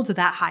hold to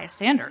that high a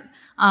standard?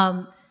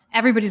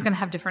 Everybody's going to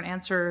have different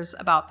answers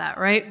about that,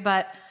 right?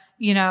 But,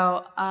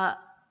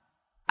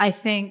 I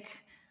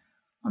think,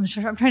 I'm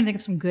trying to think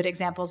of some good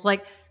examples.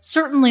 Like,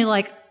 certainly,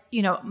 like,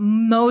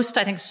 most,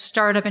 I think,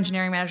 startup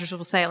engineering managers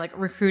will say, like,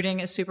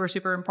 recruiting is super,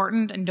 super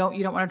important, and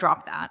you don't want to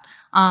drop that.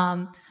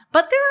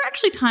 But there are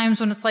actually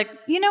times when it's like,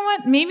 you know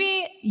what,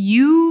 maybe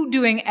you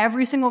doing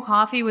every single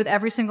coffee with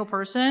every single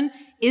person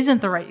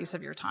isn't the right use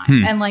of your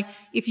time. And like,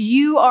 if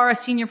you are a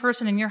senior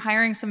person and you're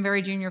hiring some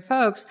very junior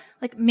folks,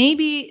 like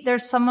maybe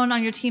there's someone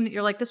on your team that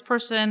you're like, this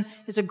person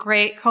is a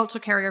great culture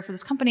carrier for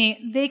this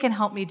company. They can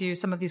help me do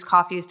some of these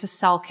coffees to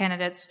sell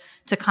candidates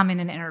to come in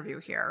and interview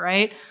here,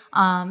 right?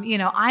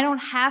 I don't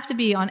have to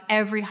be on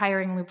every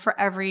hiring loop for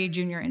every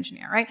junior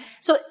engineer, right?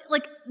 So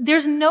like,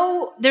 there's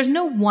no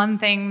one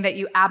thing that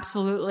you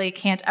absolutely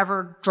can't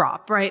ever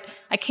drop, right?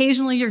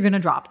 Occasionally you're going to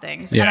drop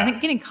things. Yeah. And I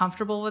think getting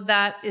comfortable with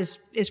that is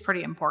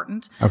pretty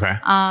important. Okay.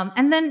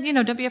 And then,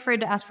 don't be afraid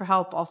to ask for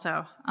help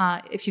also,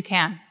 if you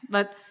can.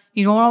 But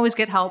you don't always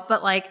get help,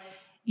 but like,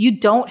 you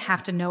don't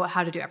have to know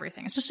how to do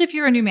everything, especially if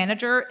you're a new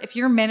manager. If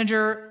your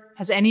manager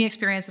has any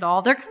experience at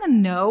all, they're going to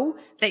know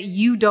that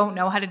you don't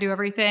know how to do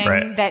everything,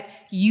 right, that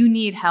you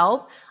need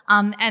help.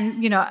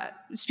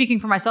 Speaking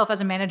for myself as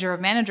a manager of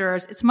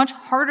managers, it's much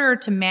harder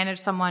to manage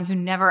someone who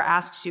never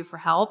asks you for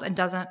help and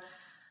doesn't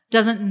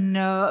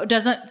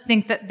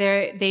think that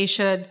they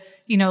should,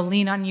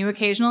 lean on you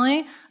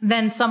occasionally,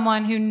 than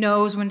someone who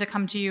knows when to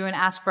come to you and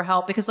ask for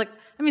help. Because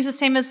it's the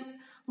same as,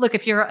 look,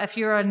 if you're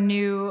a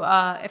new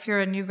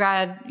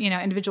grad,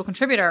 individual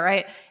contributor,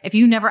 right? If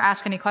you never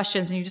ask any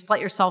questions and you just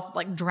let yourself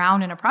like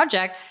drown in a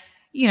project,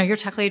 your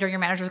tech lead or your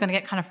manager is going to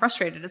get kind of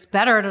frustrated. It's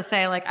better to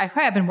say like,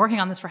 I've been working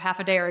on this for half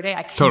a day or a day.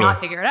 I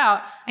cannot figure it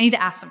out. I need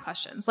to ask some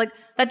questions. Like,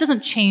 that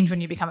doesn't change when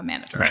you become a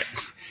manager. Right.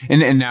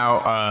 And now,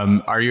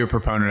 are you a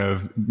proponent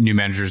of new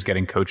managers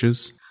getting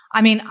coaches?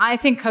 I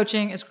think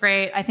coaching is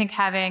great. I think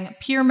having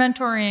peer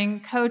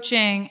mentoring,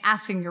 coaching,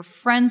 asking your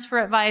friends for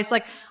advice.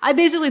 Like, I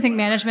basically think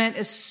management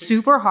is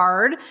super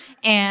hard,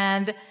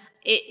 and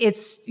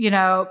it's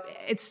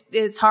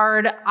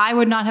hard. I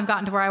would not have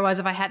gotten to where I was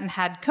if I hadn't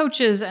had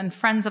coaches and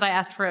friends that I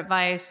asked for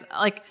advice.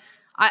 Like,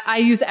 I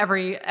use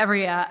every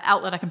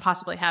outlet I can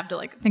possibly have to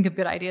like think of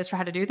good ideas for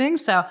how to do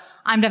things. So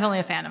I'm definitely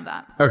a fan of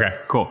that. Okay,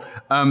 cool.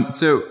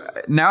 So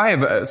now I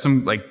have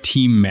some like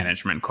team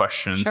management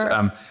questions.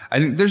 Sure. I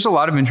think there's a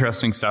lot of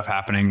interesting stuff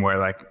happening where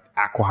like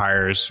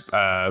acqui-hires,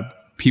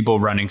 people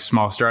running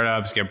small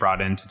startups get brought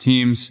into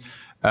teams,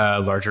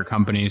 larger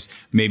companies.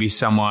 Maybe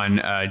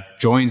someone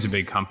joins a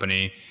big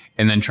company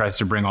and then tries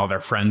to bring all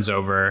their friends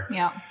over.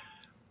 Yeah.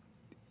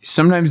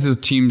 Sometimes the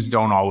teams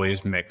don't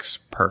always mix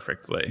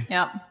perfectly.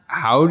 Yeah.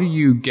 How do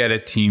you get a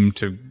team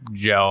to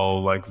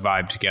gel, like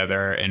vibe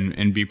together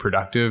and be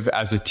productive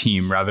as a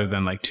team rather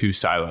than like two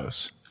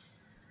silos?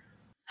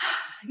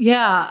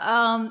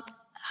 Yeah.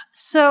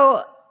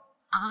 So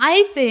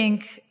I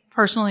think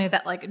personally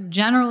that like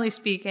generally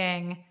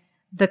speaking,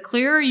 the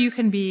clearer you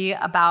can be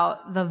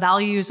about the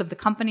values of the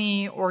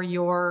company or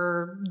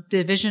your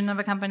division of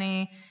a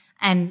company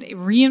and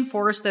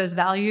reinforce those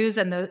values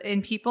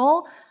in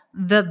people,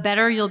 the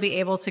better you'll be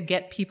able to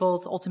get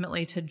people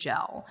ultimately to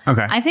gel.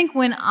 Okay. I think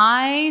when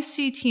I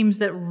see teams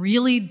that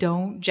really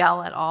don't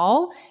gel at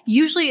all,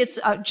 usually it's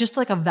just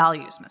like a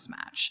values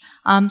mismatch.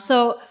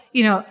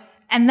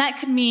 And that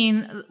could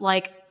mean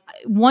like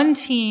one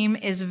team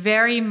is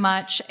very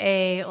much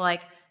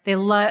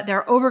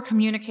they're over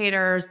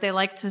communicators. They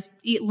like to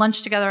eat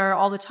lunch together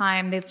all the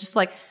time.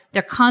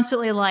 They're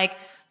constantly like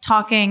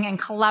talking and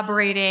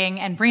collaborating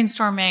and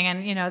brainstorming,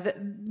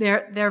 and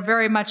they're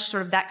very much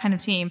sort of that kind of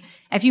team.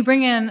 If you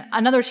bring in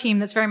another team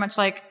that's very much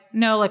like,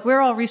 no, like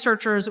we're all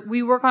researchers,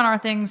 we work on our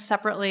things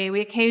separately,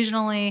 we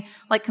occasionally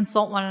like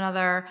consult one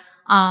another,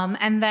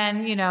 and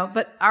then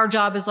but our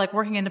job is like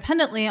working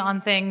independently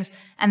on things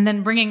and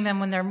then bringing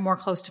them when they're more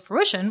close to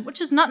fruition, which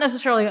is not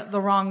necessarily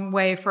the wrong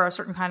way for a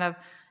certain kind of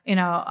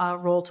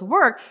role to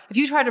work. If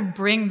you try to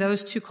bring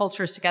those two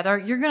cultures together,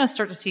 you're going to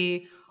start to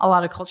see a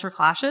lot of culture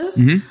clashes.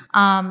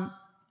 Mm-hmm.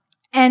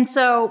 And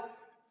so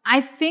I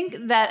think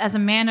that as a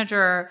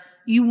manager,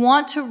 you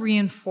want to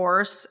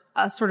reinforce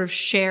a sort of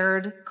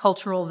shared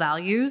cultural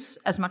values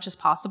as much as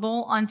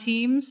possible on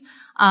teams.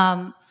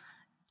 And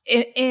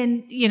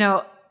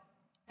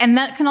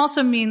that can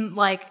also mean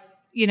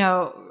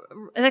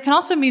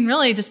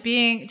really just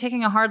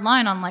taking a hard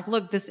line on like,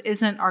 look, this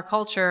isn't our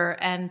culture,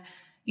 and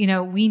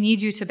we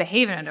need you to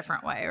behave in a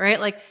different way, right?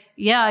 Like,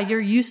 yeah, you're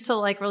used to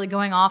like really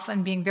going off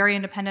and being very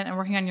independent and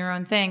working on your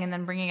own thing and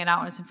then bringing it out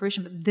when it's in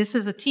fruition. But this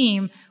is a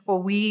team where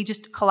we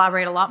just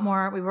collaborate a lot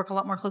more. We work a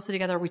lot more closely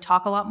together. We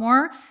talk a lot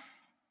more.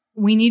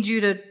 We need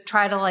you to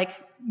try to like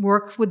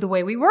work with the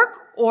way we work,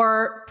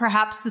 or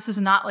perhaps this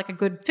is not like a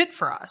good fit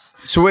for us.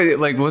 So wait,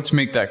 like, let's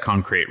make that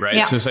concrete, right?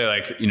 Yeah. So say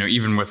like,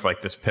 even with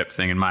like this PIP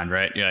thing in mind,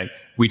 right? You're like,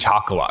 we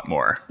talk a lot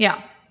more.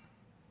 Yeah.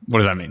 What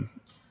does that mean?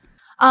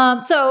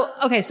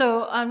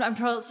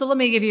 So let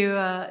me give you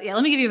a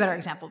better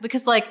example,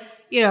 because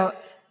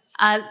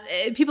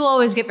people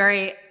always get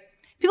very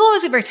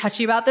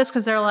touchy about this,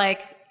 because they're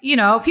like,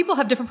 people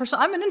have different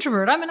I'm an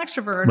introvert, I'm an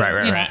extrovert.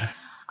 Right.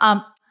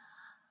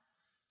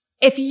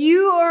 If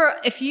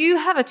you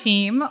have a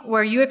team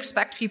where you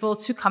expect people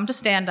to come to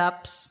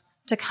stand-ups,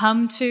 to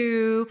come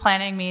to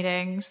planning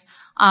meetings,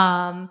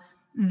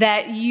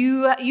 that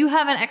you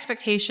have an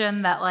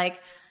expectation that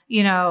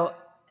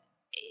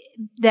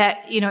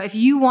that, if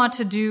you want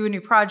to do a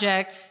new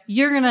project,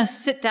 you're going to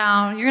sit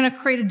down, you're going to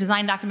create a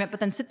design document, but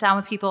then sit down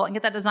with people and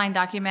get that design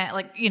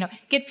document,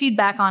 get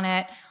feedback on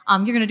it.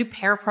 You're going to do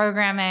pair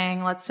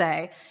programming, let's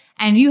say.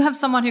 And you have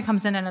someone who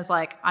comes in and is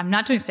like, I'm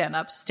not doing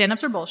stand-ups.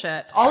 Stand-ups are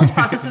bullshit. All this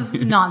process is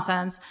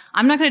nonsense.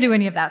 I'm not going to do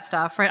any of that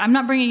stuff, right? I'm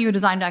not bringing you a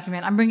design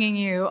document. I'm bringing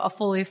you a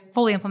fully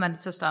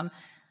implemented system.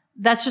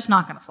 That's just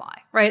not going to fly,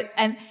 right?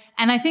 And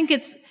I think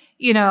it's,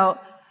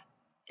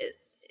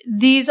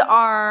 these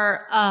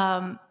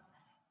are,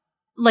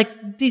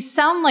 these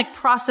sound like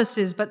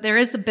processes, but there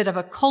is a bit of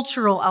a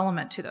cultural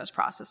element to those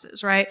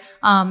processes, right?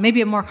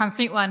 Maybe a more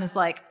concrete one is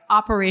like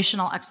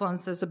operational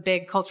excellence is a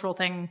big cultural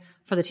thing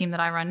for the team that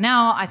I run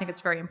now. I think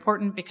it's very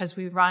important because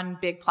we run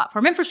big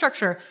platform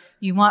infrastructure.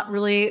 You want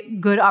really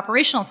good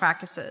operational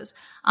practices.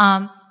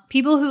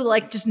 People who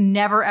just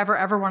never, ever,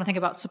 ever want to think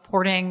about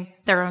supporting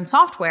their own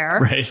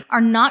software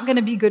are not going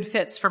to be good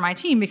fits for my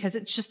team because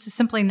it's just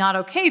simply not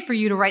okay for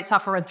you to write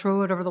software and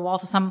throw it over the wall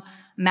to some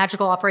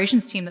magical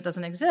operations team that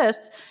doesn't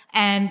exist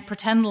and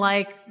pretend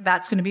like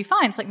that's going to be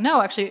fine. It's like,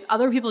 no, actually,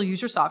 other people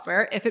use your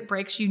software. If it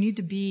breaks, you need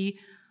to be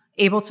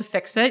able to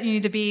fix it. You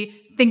need to be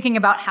thinking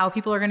about how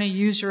people are going to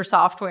use your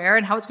software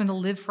and how it's going to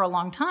live for a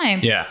long time.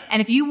 Yeah.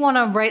 And if you want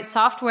to write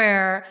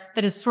software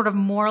that is sort of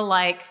more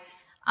like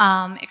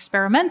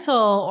experimental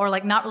or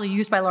not really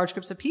used by large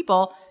groups of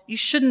people, you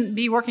shouldn't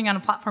be working on a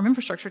platform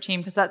infrastructure team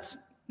because that's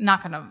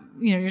not going to,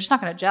 you're just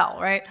not going to gel,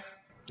 right?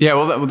 Yeah,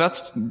 well,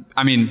 that's,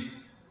 I mean,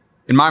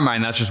 in my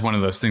mind, that's just one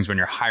of those things when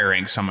you're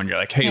hiring someone, you're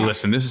like, hey,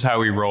 listen, this is how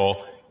we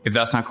roll. If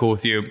that's not cool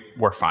with you,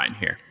 we're fine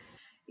here.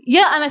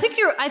 Yeah, and I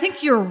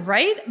think you're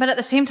right, but at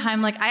the same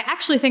time, I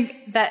actually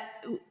think that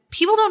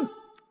people don't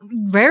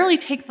rarely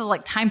take the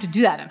time to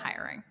do that in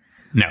hiring.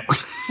 No.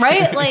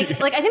 Right?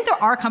 I think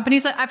there are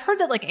companies that I've heard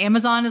that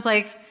Amazon is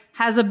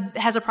has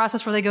a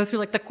process where they go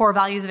through the core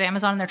values of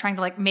Amazon and they're trying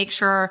to make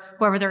sure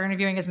whoever they're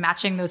interviewing is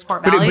matching those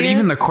core values. But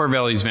even the core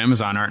values of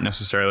Amazon aren't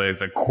necessarily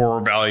the core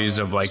values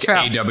of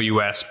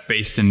AWS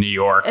based in New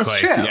York. It's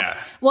true.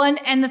 Yeah. Well,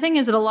 and the thing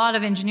is that a lot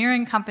of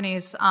engineering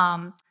companies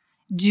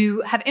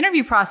do have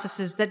interview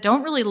processes that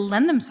don't really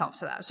lend themselves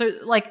to that. So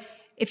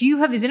if you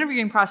have these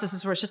interviewing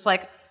processes where it's just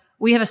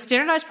we have a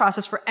standardized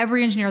process for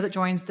every engineer that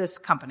joins this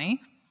company,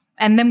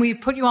 and then we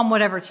put you on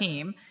whatever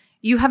team,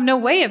 you have no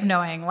way of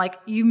knowing.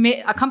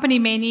 A company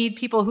may need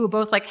people who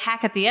both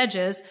hack at the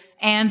edges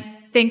and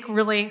think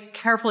really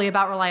carefully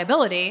about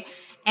reliability.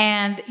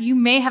 And you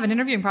may have an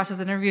interviewing process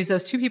that interviews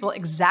those two people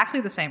exactly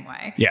the same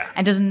way. Yeah.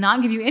 And does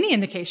not give you any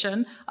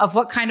indication of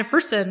what kind of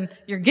person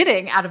you're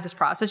getting out of this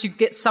process. You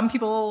get some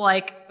people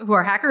who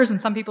are hackers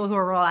and some people who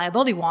are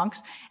reliability wonks,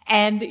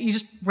 and you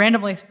just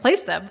randomly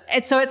place them.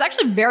 And so it's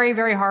actually very,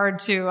 very hard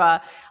to,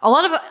 a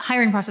lot of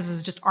hiring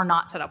processes just are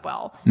not set up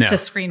well to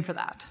screen for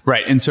that.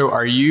 Right. And so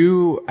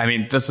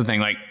that's the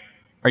thing,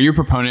 are you a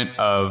proponent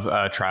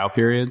of trial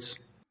periods?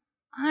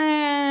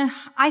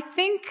 I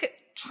think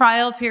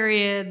trial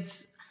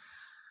periods,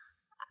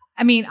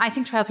 I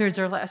think trial periods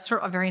are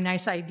a very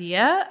nice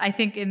idea. I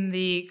think in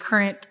the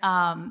current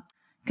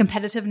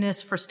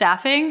competitiveness for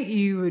staffing,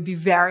 you would be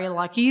very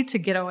lucky to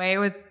get away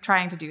with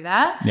trying to do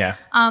that. Yeah.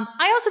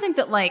 I also think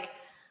that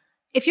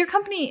if your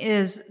company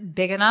is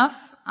big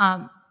enough,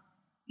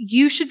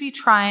 you should be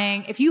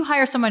trying, if you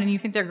hire someone and you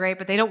think they're great,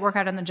 but they don't work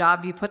out in the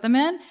job you put them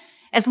in,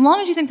 as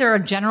long as you think they're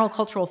a general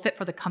cultural fit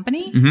for the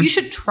company, you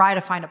should try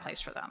to find a place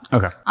for them.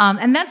 Okay.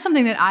 And that's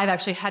something that I've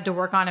actually had to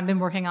work on and been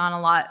working on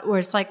a lot, where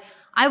it's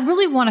I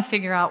really want to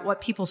figure out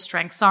what people's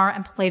strengths are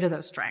and play to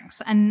those strengths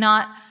and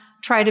not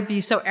try to be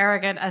so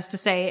arrogant as to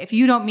say, if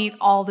you don't meet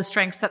all the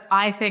strengths that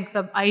I think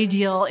the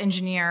ideal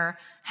engineer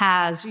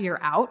has,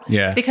 you're out.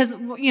 Yeah. Because,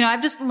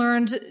 I've just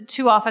learned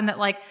too often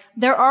that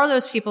there are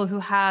those people who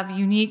have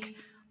unique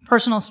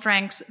personal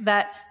strengths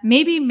that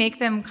maybe make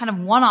them kind of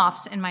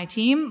one-offs in my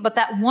team, but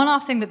that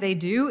one-off thing that they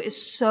do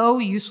is so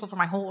useful for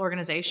my whole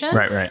organization.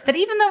 Right. That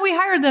even though we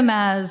hired them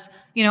as,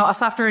 a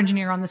software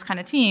engineer on this kind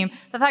of team,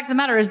 the fact of the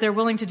matter is they're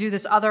willing to do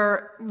this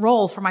other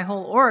role for my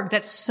whole org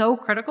that's so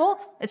critical,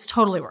 it's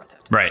totally worth it.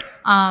 Right.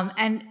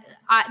 And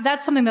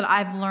that's something that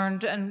I've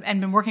learned and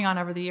been working on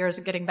over the years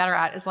and getting better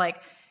at is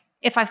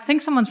if I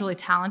think someone's really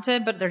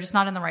talented, but they're just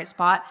not in the right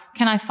spot,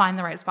 can I find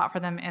the right spot for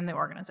them in the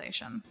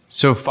organization?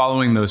 So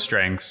following those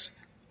strengths,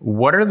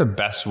 what are the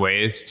best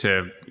ways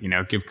to,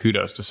 give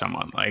kudos to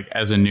someone?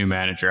 As a new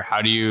manager,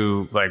 how do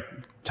you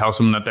tell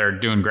someone that they're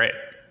doing great?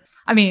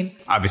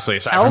 Obviously,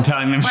 aside from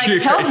telling them,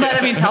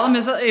 tell them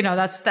is,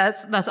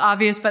 that's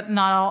obvious, but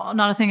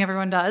not a thing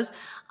everyone does.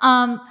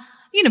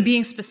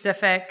 Being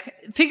specific,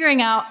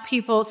 figuring out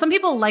people. Some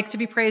people like to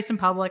be praised in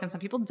public, and some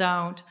people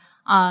don't.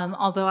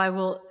 Although I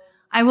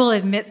will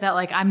admit that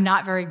I'm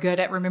not very good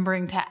at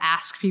remembering to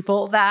ask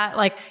people that.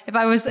 If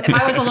I was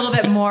a little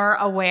bit more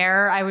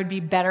aware, I would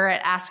be better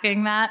at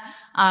asking that.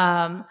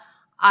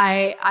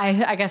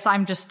 I guess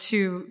I'm just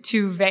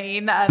too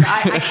vain. And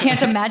I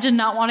can't imagine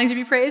not wanting to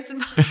be praised in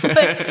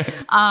public.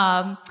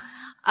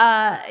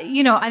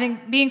 I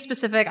think being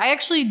specific, I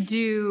actually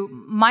do,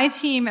 my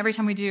team, every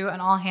time we do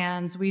an all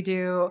hands, we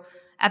do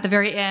at the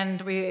very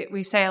end,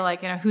 we say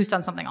like, who's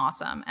done something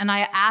awesome? And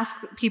I ask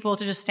people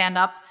to just stand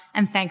up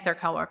and thank their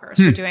coworkers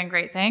for doing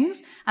great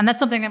things. And that's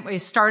something that we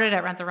started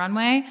at Rent the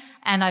Runway,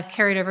 and I've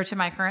carried over to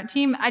my current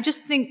team. I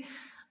just think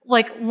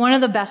like one of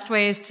the best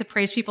ways to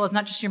praise people is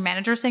not just your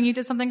manager saying you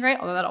did something great,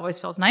 although that always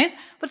feels nice,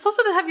 but it's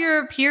also to have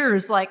your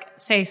peers like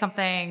say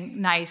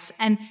something nice,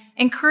 and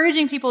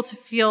encouraging people to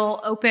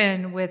feel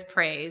open with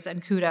praise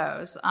and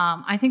kudos.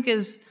 I think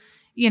is,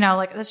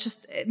 that's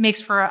just, it makes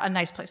for a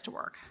nice place to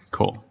work.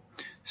 Cool.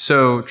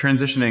 So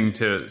transitioning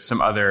to some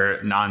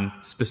other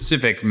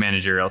non-specific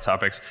managerial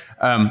topics,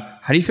 how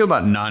do you feel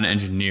about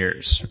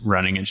non-engineers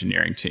running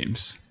engineering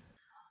teams?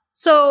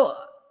 So,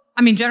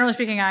 generally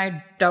speaking,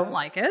 I don't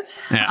like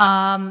it. Yeah.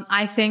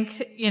 I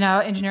think,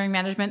 engineering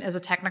management is a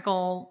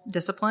technical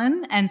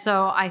discipline. And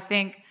so I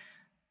think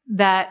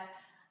that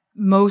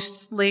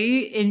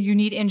mostly you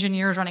need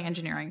engineers running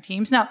engineering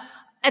teams. Now,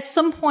 at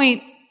some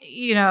point,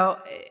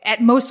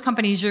 at most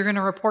companies, you're going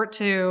to report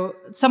to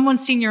someone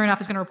senior enough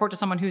is going to report to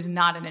someone who's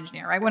not an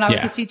engineer, right? When I was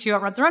the CTO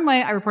at Rent the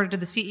Runway, I reported to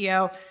the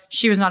CEO.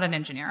 She was not an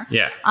engineer.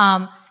 Yeah.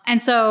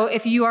 And so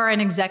if you are an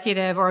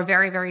executive or a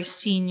very, very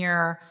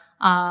senior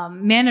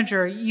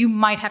manager, you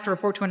might have to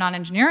report to a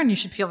non-engineer, and you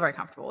should feel very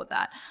comfortable with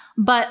that.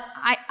 But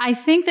I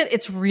think that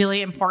it's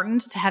really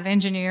important to have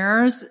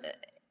engineers,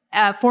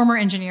 former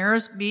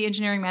engineers, be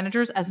engineering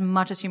managers as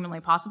much as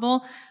humanly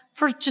possible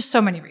for just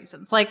so many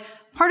reasons. Like,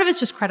 part of it's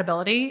just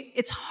credibility.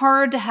 It's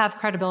hard to have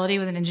credibility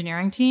with an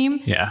engineering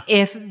team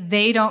if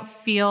they don't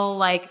feel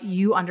like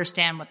you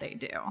understand what they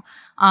do.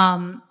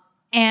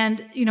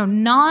 And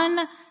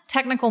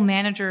non-technical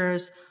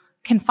managers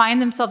can find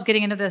themselves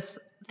getting into this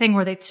thing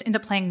where they end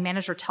up playing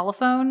manager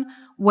telephone,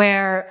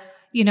 where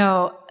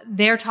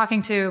they're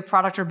talking to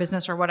product or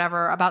business or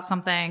whatever about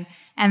something,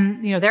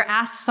 and they're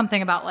asked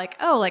something about like,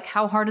 oh, like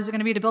how hard is it going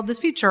to be to build this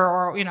feature,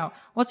 or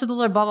what's the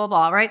delivery, blah blah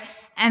blah, right?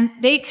 And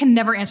they can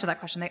never answer that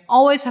question. They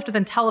always have to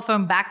then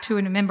telephone back to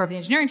a member of the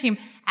engineering team,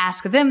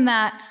 ask them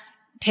that,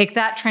 take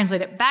that,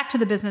 translate it back to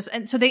the business,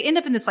 and so they end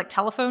up in this like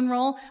telephone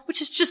role,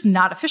 which is just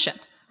not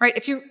efficient, right?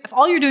 If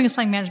all you're doing is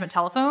playing management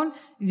telephone,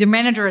 the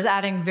manager is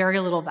adding very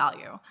little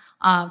value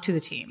to the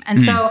team,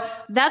 and so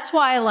that's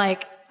why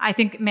like, I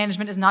think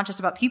management is not just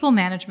about people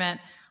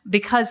management,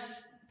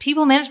 because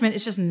people management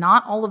is just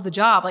not all of the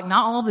job. Like,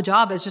 not all of the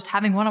job is just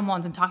having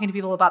one-on-ones and talking to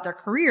people about their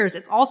careers.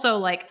 It's also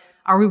like,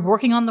 are we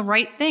working on the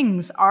right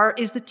things?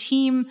 Is the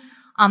team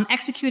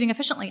executing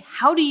efficiently?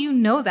 How do you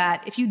know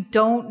that if you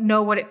don't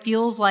know what it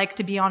feels like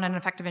to be on an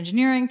effective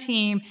engineering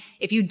team,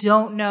 if you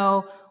don't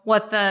know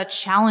what the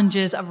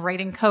challenges of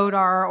writing code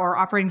are, or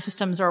operating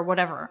systems or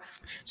whatever?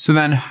 So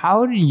then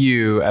how do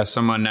you, as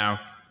someone now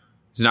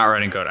who's not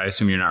writing code, I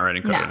assume you're not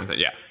writing code. No.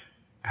 Yeah.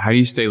 How do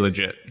you stay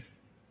legit?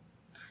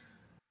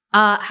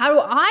 How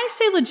do I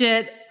stay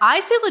legit? I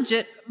stay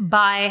legit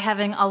by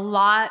having a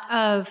lot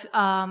of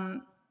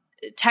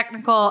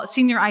technical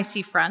senior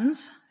IC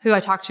friends who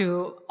I talk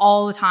to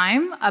all the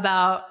time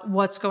about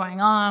what's going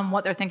on,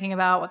 what they're thinking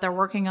about, what they're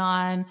working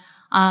on.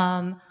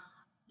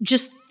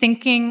 Just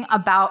thinking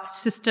about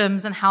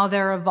systems and how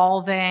they're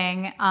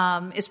evolving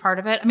is part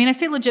of it. I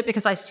stay legit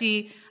because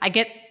I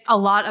get a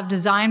lot of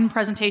design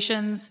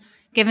presentations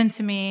given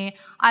to me.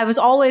 I was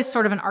always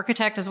sort of an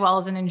architect as well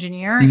as an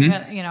engineer.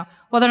 Mm-hmm.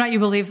 Whether or not you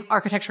believe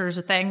architecture is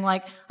a thing,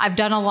 like I've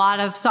done a lot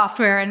of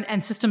software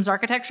and systems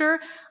architecture.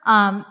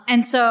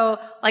 And so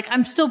like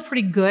I'm still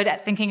pretty good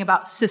at thinking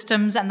about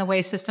systems and the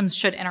way systems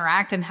should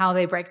interact and how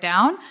they break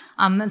down.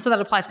 And so that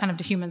applies kind of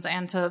to humans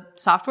and to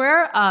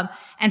software.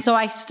 And so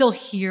I still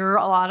hear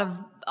a lot of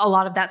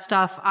that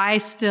stuff. I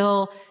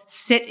still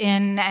sit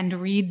in and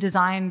read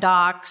design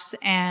docs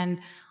and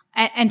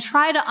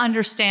try to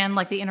understand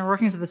like the inner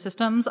workings of the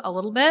systems a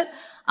little bit.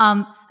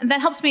 And that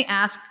helps me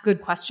ask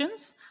good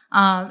questions.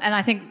 And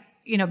I think,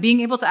 being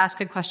able to ask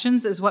good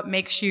questions is what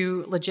makes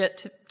you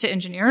legit to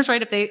engineers,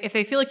 right? If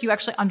they feel like you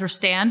actually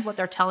understand what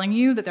they're telling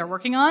you that they're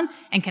working on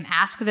and can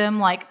ask them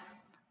like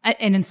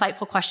an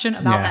insightful question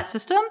about that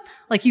system,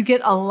 like you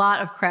get a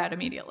lot of cred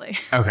immediately.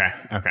 Okay.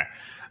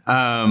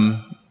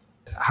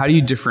 How do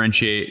you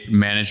differentiate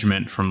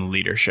management from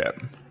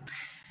leadership?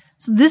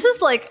 So this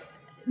is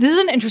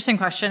an interesting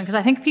question, because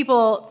I think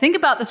people think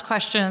about this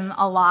question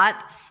a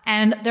lot,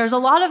 and there's a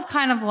lot of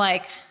kind of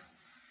like,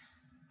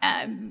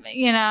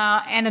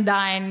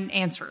 anodyne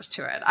answers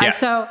to it. Yeah.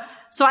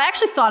 So I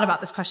actually thought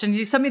about this question.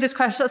 You sent me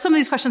some of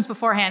these questions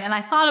beforehand, and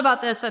I thought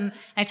about this, and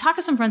I talked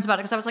to some friends about it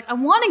because I was like, I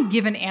want to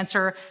give an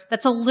answer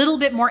that's a little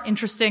bit more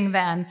interesting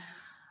than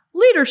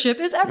leadership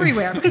is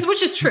everywhere,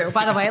 which is true,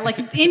 by the way.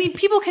 Like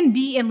people can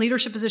be in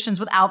leadership positions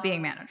without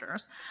being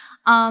managers.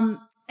 And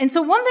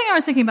so one thing I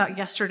was thinking about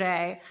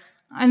yesterday,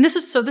 and this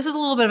is a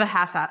little bit of a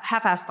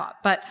half-assed thought,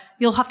 but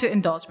you'll have to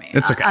indulge me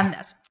on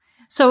this.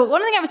 So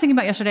one thing I was thinking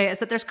about yesterday is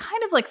that there's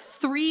kind of like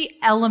 3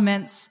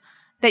 elements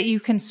that you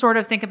can sort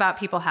of think about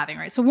people having,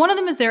 right? So one of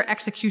them is their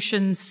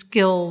execution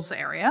skills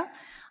area.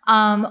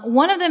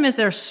 One of them is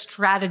their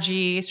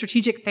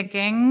strategic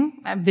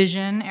thinking,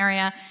 vision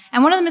area.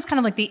 And one of them is kind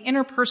of like the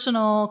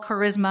interpersonal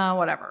charisma,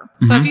 whatever.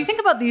 Mm-hmm. So if you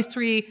think about these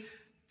 3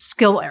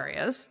 skill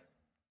areas,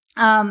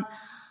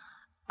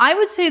 I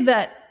would say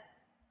that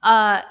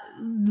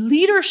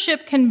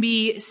leadership can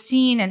be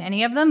seen in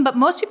any of them, but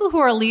most people who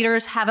are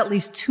leaders have at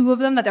least two of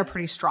them that they're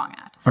pretty strong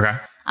at. Okay.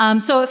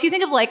 So if you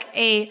think of like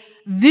a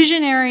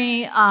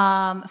visionary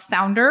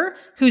founder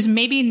who's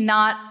maybe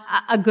not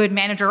a good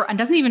manager and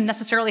doesn't even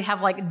necessarily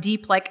have like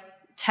deep like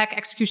tech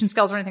execution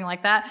skills or anything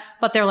like that,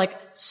 but they're like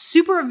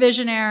super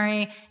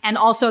visionary, and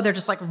also they're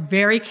just like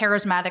very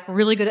charismatic,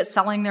 really good at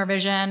selling their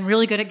vision,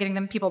 really good at getting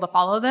them people to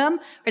follow them.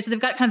 Right? So they've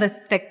got kind of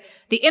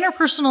the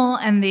interpersonal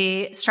and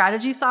the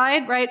strategy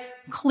side, right?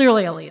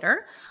 Clearly a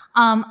leader.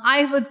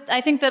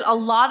 I think that a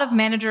lot of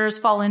managers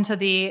fall into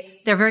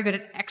they're very good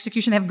at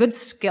execution. They have good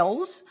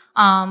skills,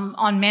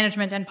 on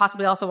management and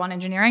possibly also on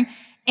engineering.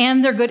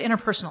 And they're good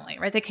interpersonally,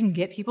 right? They can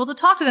get people to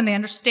talk to them. They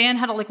understand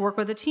how to like work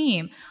with a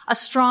team. A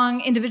strong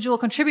individual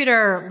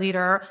contributor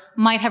leader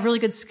might have really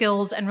good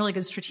skills and really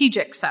good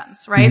strategic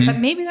sense, right? Mm-hmm. But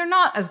maybe they're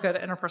not as good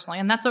interpersonally,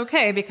 and that's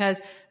okay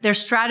because their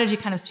strategy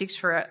kind of speaks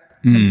for it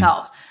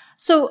themselves.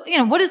 So,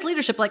 what is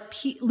leadership? Like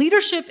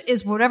leadership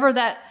is whatever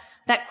that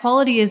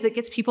quality is that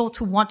gets people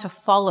to want to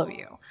follow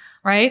you,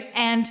 right?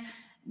 And,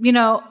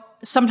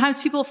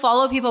 sometimes people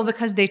follow people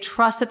because they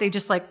trust that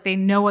they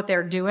know what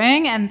they're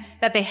doing and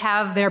that they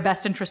have their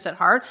best interest at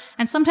heart.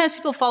 And sometimes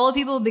people follow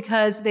people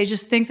because they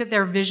just think that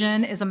their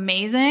vision is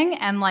amazing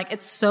and like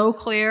it's so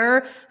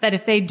clear that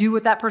if they do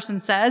what that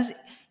person says,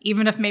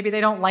 even if maybe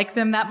they don't like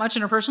them that much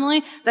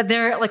interpersonally, that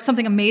they're like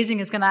something amazing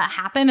is going to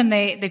happen, and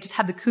they just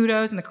have the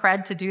kudos and the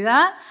cred to do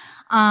that.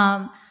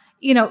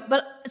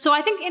 But so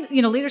I think,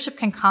 leadership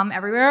can come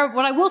everywhere.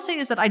 What I will say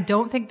is that I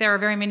don't think there are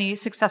very many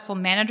successful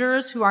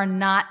managers who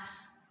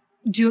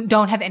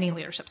don't have any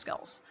leadership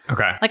skills.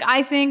 Okay. Like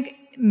I think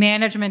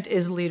management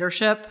is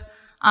leadership.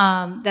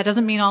 That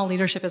doesn't mean all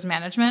leadership is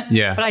management.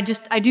 Yeah. But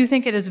I do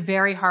think it is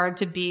very hard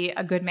to be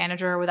a good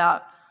manager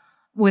without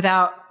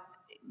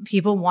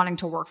people wanting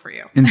to work for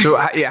you. And so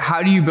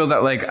how do you build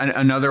that? Like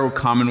another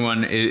common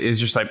one is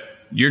just like,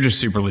 you're just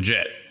super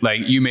legit.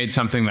 Like you made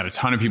something that a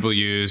ton of people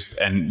used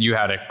and you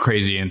had a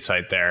crazy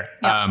insight there.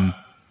 Yep.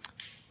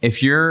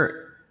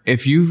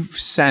 If you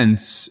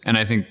sense, and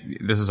I think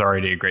this is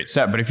already a great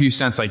step, but if you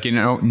sense like,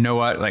 know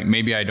what, like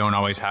maybe I don't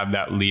always have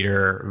that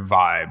leader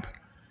vibe,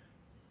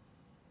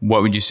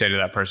 what would you say to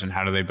that person?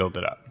 How do they build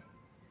it up?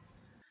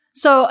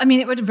 So,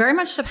 it would very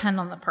much depend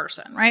on the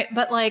person, right?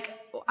 But like,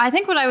 I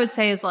think what I would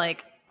say is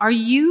like, are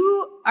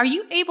you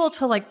able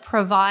to like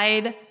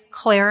provide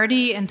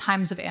clarity in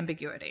times of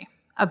ambiguity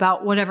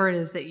about whatever it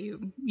is that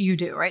you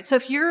do, right? So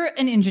if you're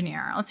an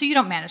engineer, let's say you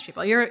don't manage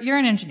people, you're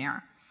an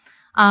engineer.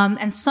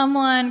 And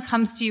someone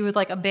comes to you with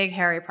like a big,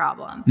 hairy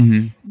problem.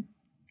 Mm-hmm.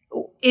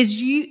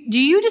 Do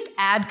you just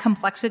add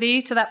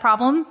complexity to that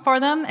problem for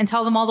them and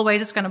tell them all the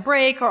ways it's going to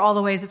break or all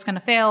the ways it's going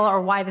to fail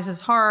or why this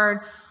is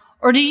hard?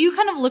 Or do you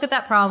kind of look at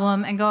that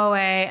problem and go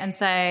away and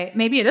say,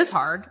 maybe it is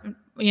hard,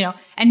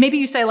 and maybe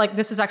you say like,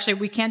 this is actually,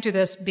 we can't do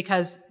this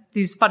because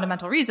these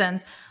fundamental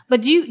reasons,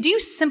 but do you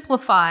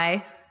simplify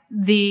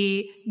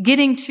the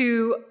getting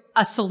to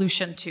a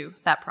solution to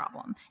that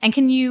problem? And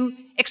can you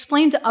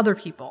explain to other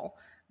people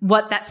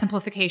what that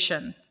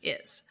simplification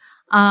is?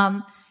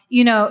 I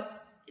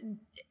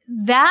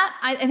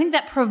think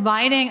that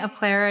providing of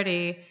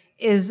clarity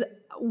is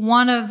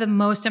one of the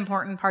most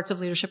important parts of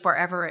leadership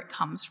wherever it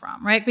comes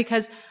from, right?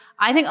 Because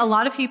I think a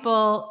lot of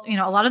people,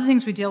 a lot of the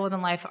things we deal with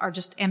in life are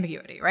just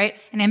ambiguity, right?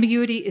 And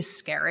ambiguity is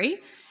scary.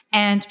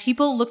 And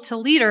people look to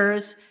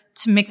leaders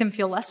to make them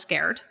feel less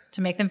scared,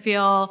 to make them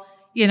feel,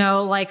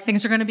 like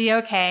things are going to be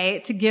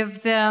okay,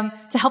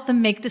 to help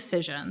them make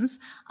decisions.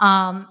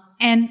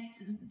 And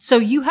so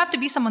you have to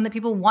be someone that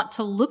people want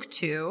to look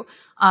to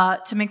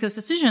make those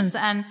decisions.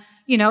 And,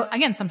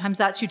 again, sometimes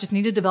you just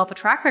need to develop a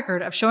track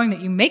record of showing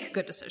that you make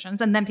good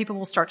decisions, and then people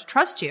will start to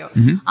trust you.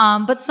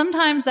 Mm-hmm. But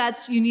sometimes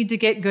you need to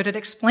get good at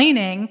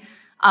explaining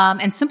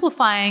and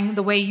simplifying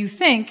the way you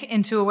think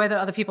into a way that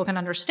other people can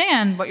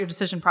understand what your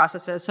decision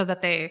process is so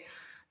that they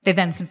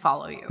then can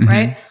follow you, mm-hmm.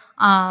 right?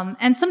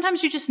 And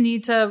sometimes you just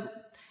need to,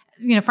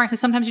 frankly,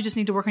 sometimes you just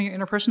need to work on your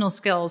interpersonal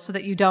skills so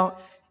that you don't,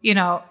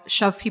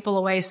 shove people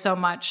away so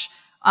much,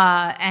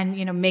 and,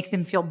 make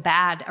them feel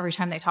bad every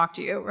time they talk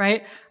to you,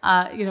 right?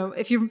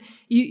 If you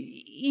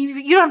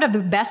don't have to have the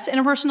best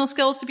interpersonal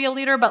skills to be a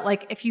leader, but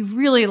like, if you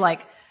really like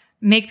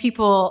make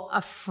people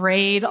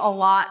afraid a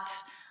lot,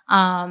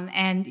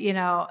 and,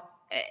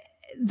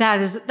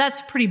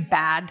 that's pretty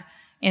bad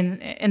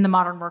in the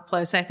modern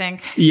workplace, I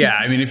think.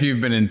 Yeah. If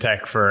you've been in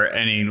tech for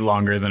any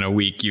longer than a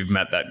week, you've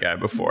met that guy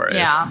before.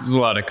 Yeah. There's a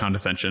lot of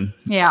condescension.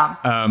 Yeah.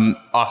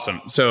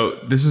 Awesome. So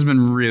this has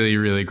been really,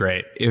 really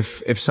great.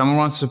 If someone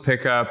wants to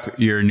pick up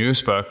your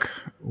newest book,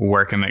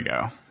 where can they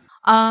go?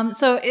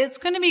 So it's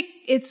going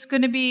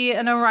to be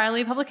an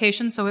O'Reilly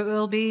publication. So it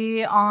will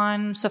be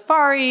on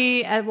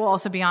Safari. It will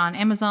also be on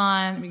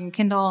Amazon,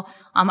 Kindle.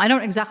 I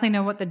don't exactly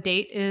know what the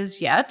date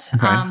is yet.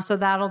 Okay. So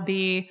that'll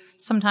be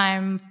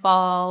sometime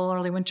fall,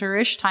 early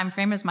winter-ish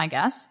timeframe is my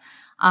guess.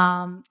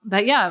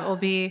 But yeah, it will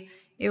be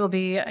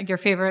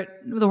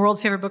the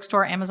world's favorite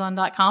bookstore,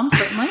 Amazon.com,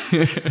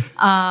 certainly.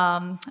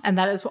 And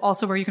that is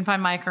also where you can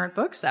find my current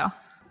book. So.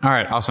 All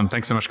right. Awesome.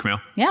 Thanks so much,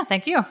 Camille. Yeah,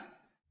 thank you.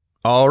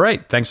 All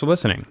right. Thanks for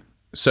listening.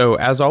 So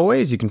as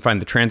always, you can find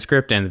the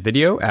transcript and the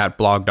video at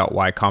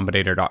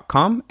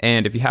blog.ycombinator.com.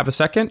 And if you have a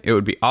second, it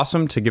would be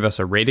awesome to give us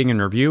a rating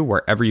and review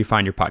wherever you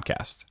find your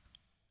podcast.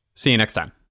 See you next time.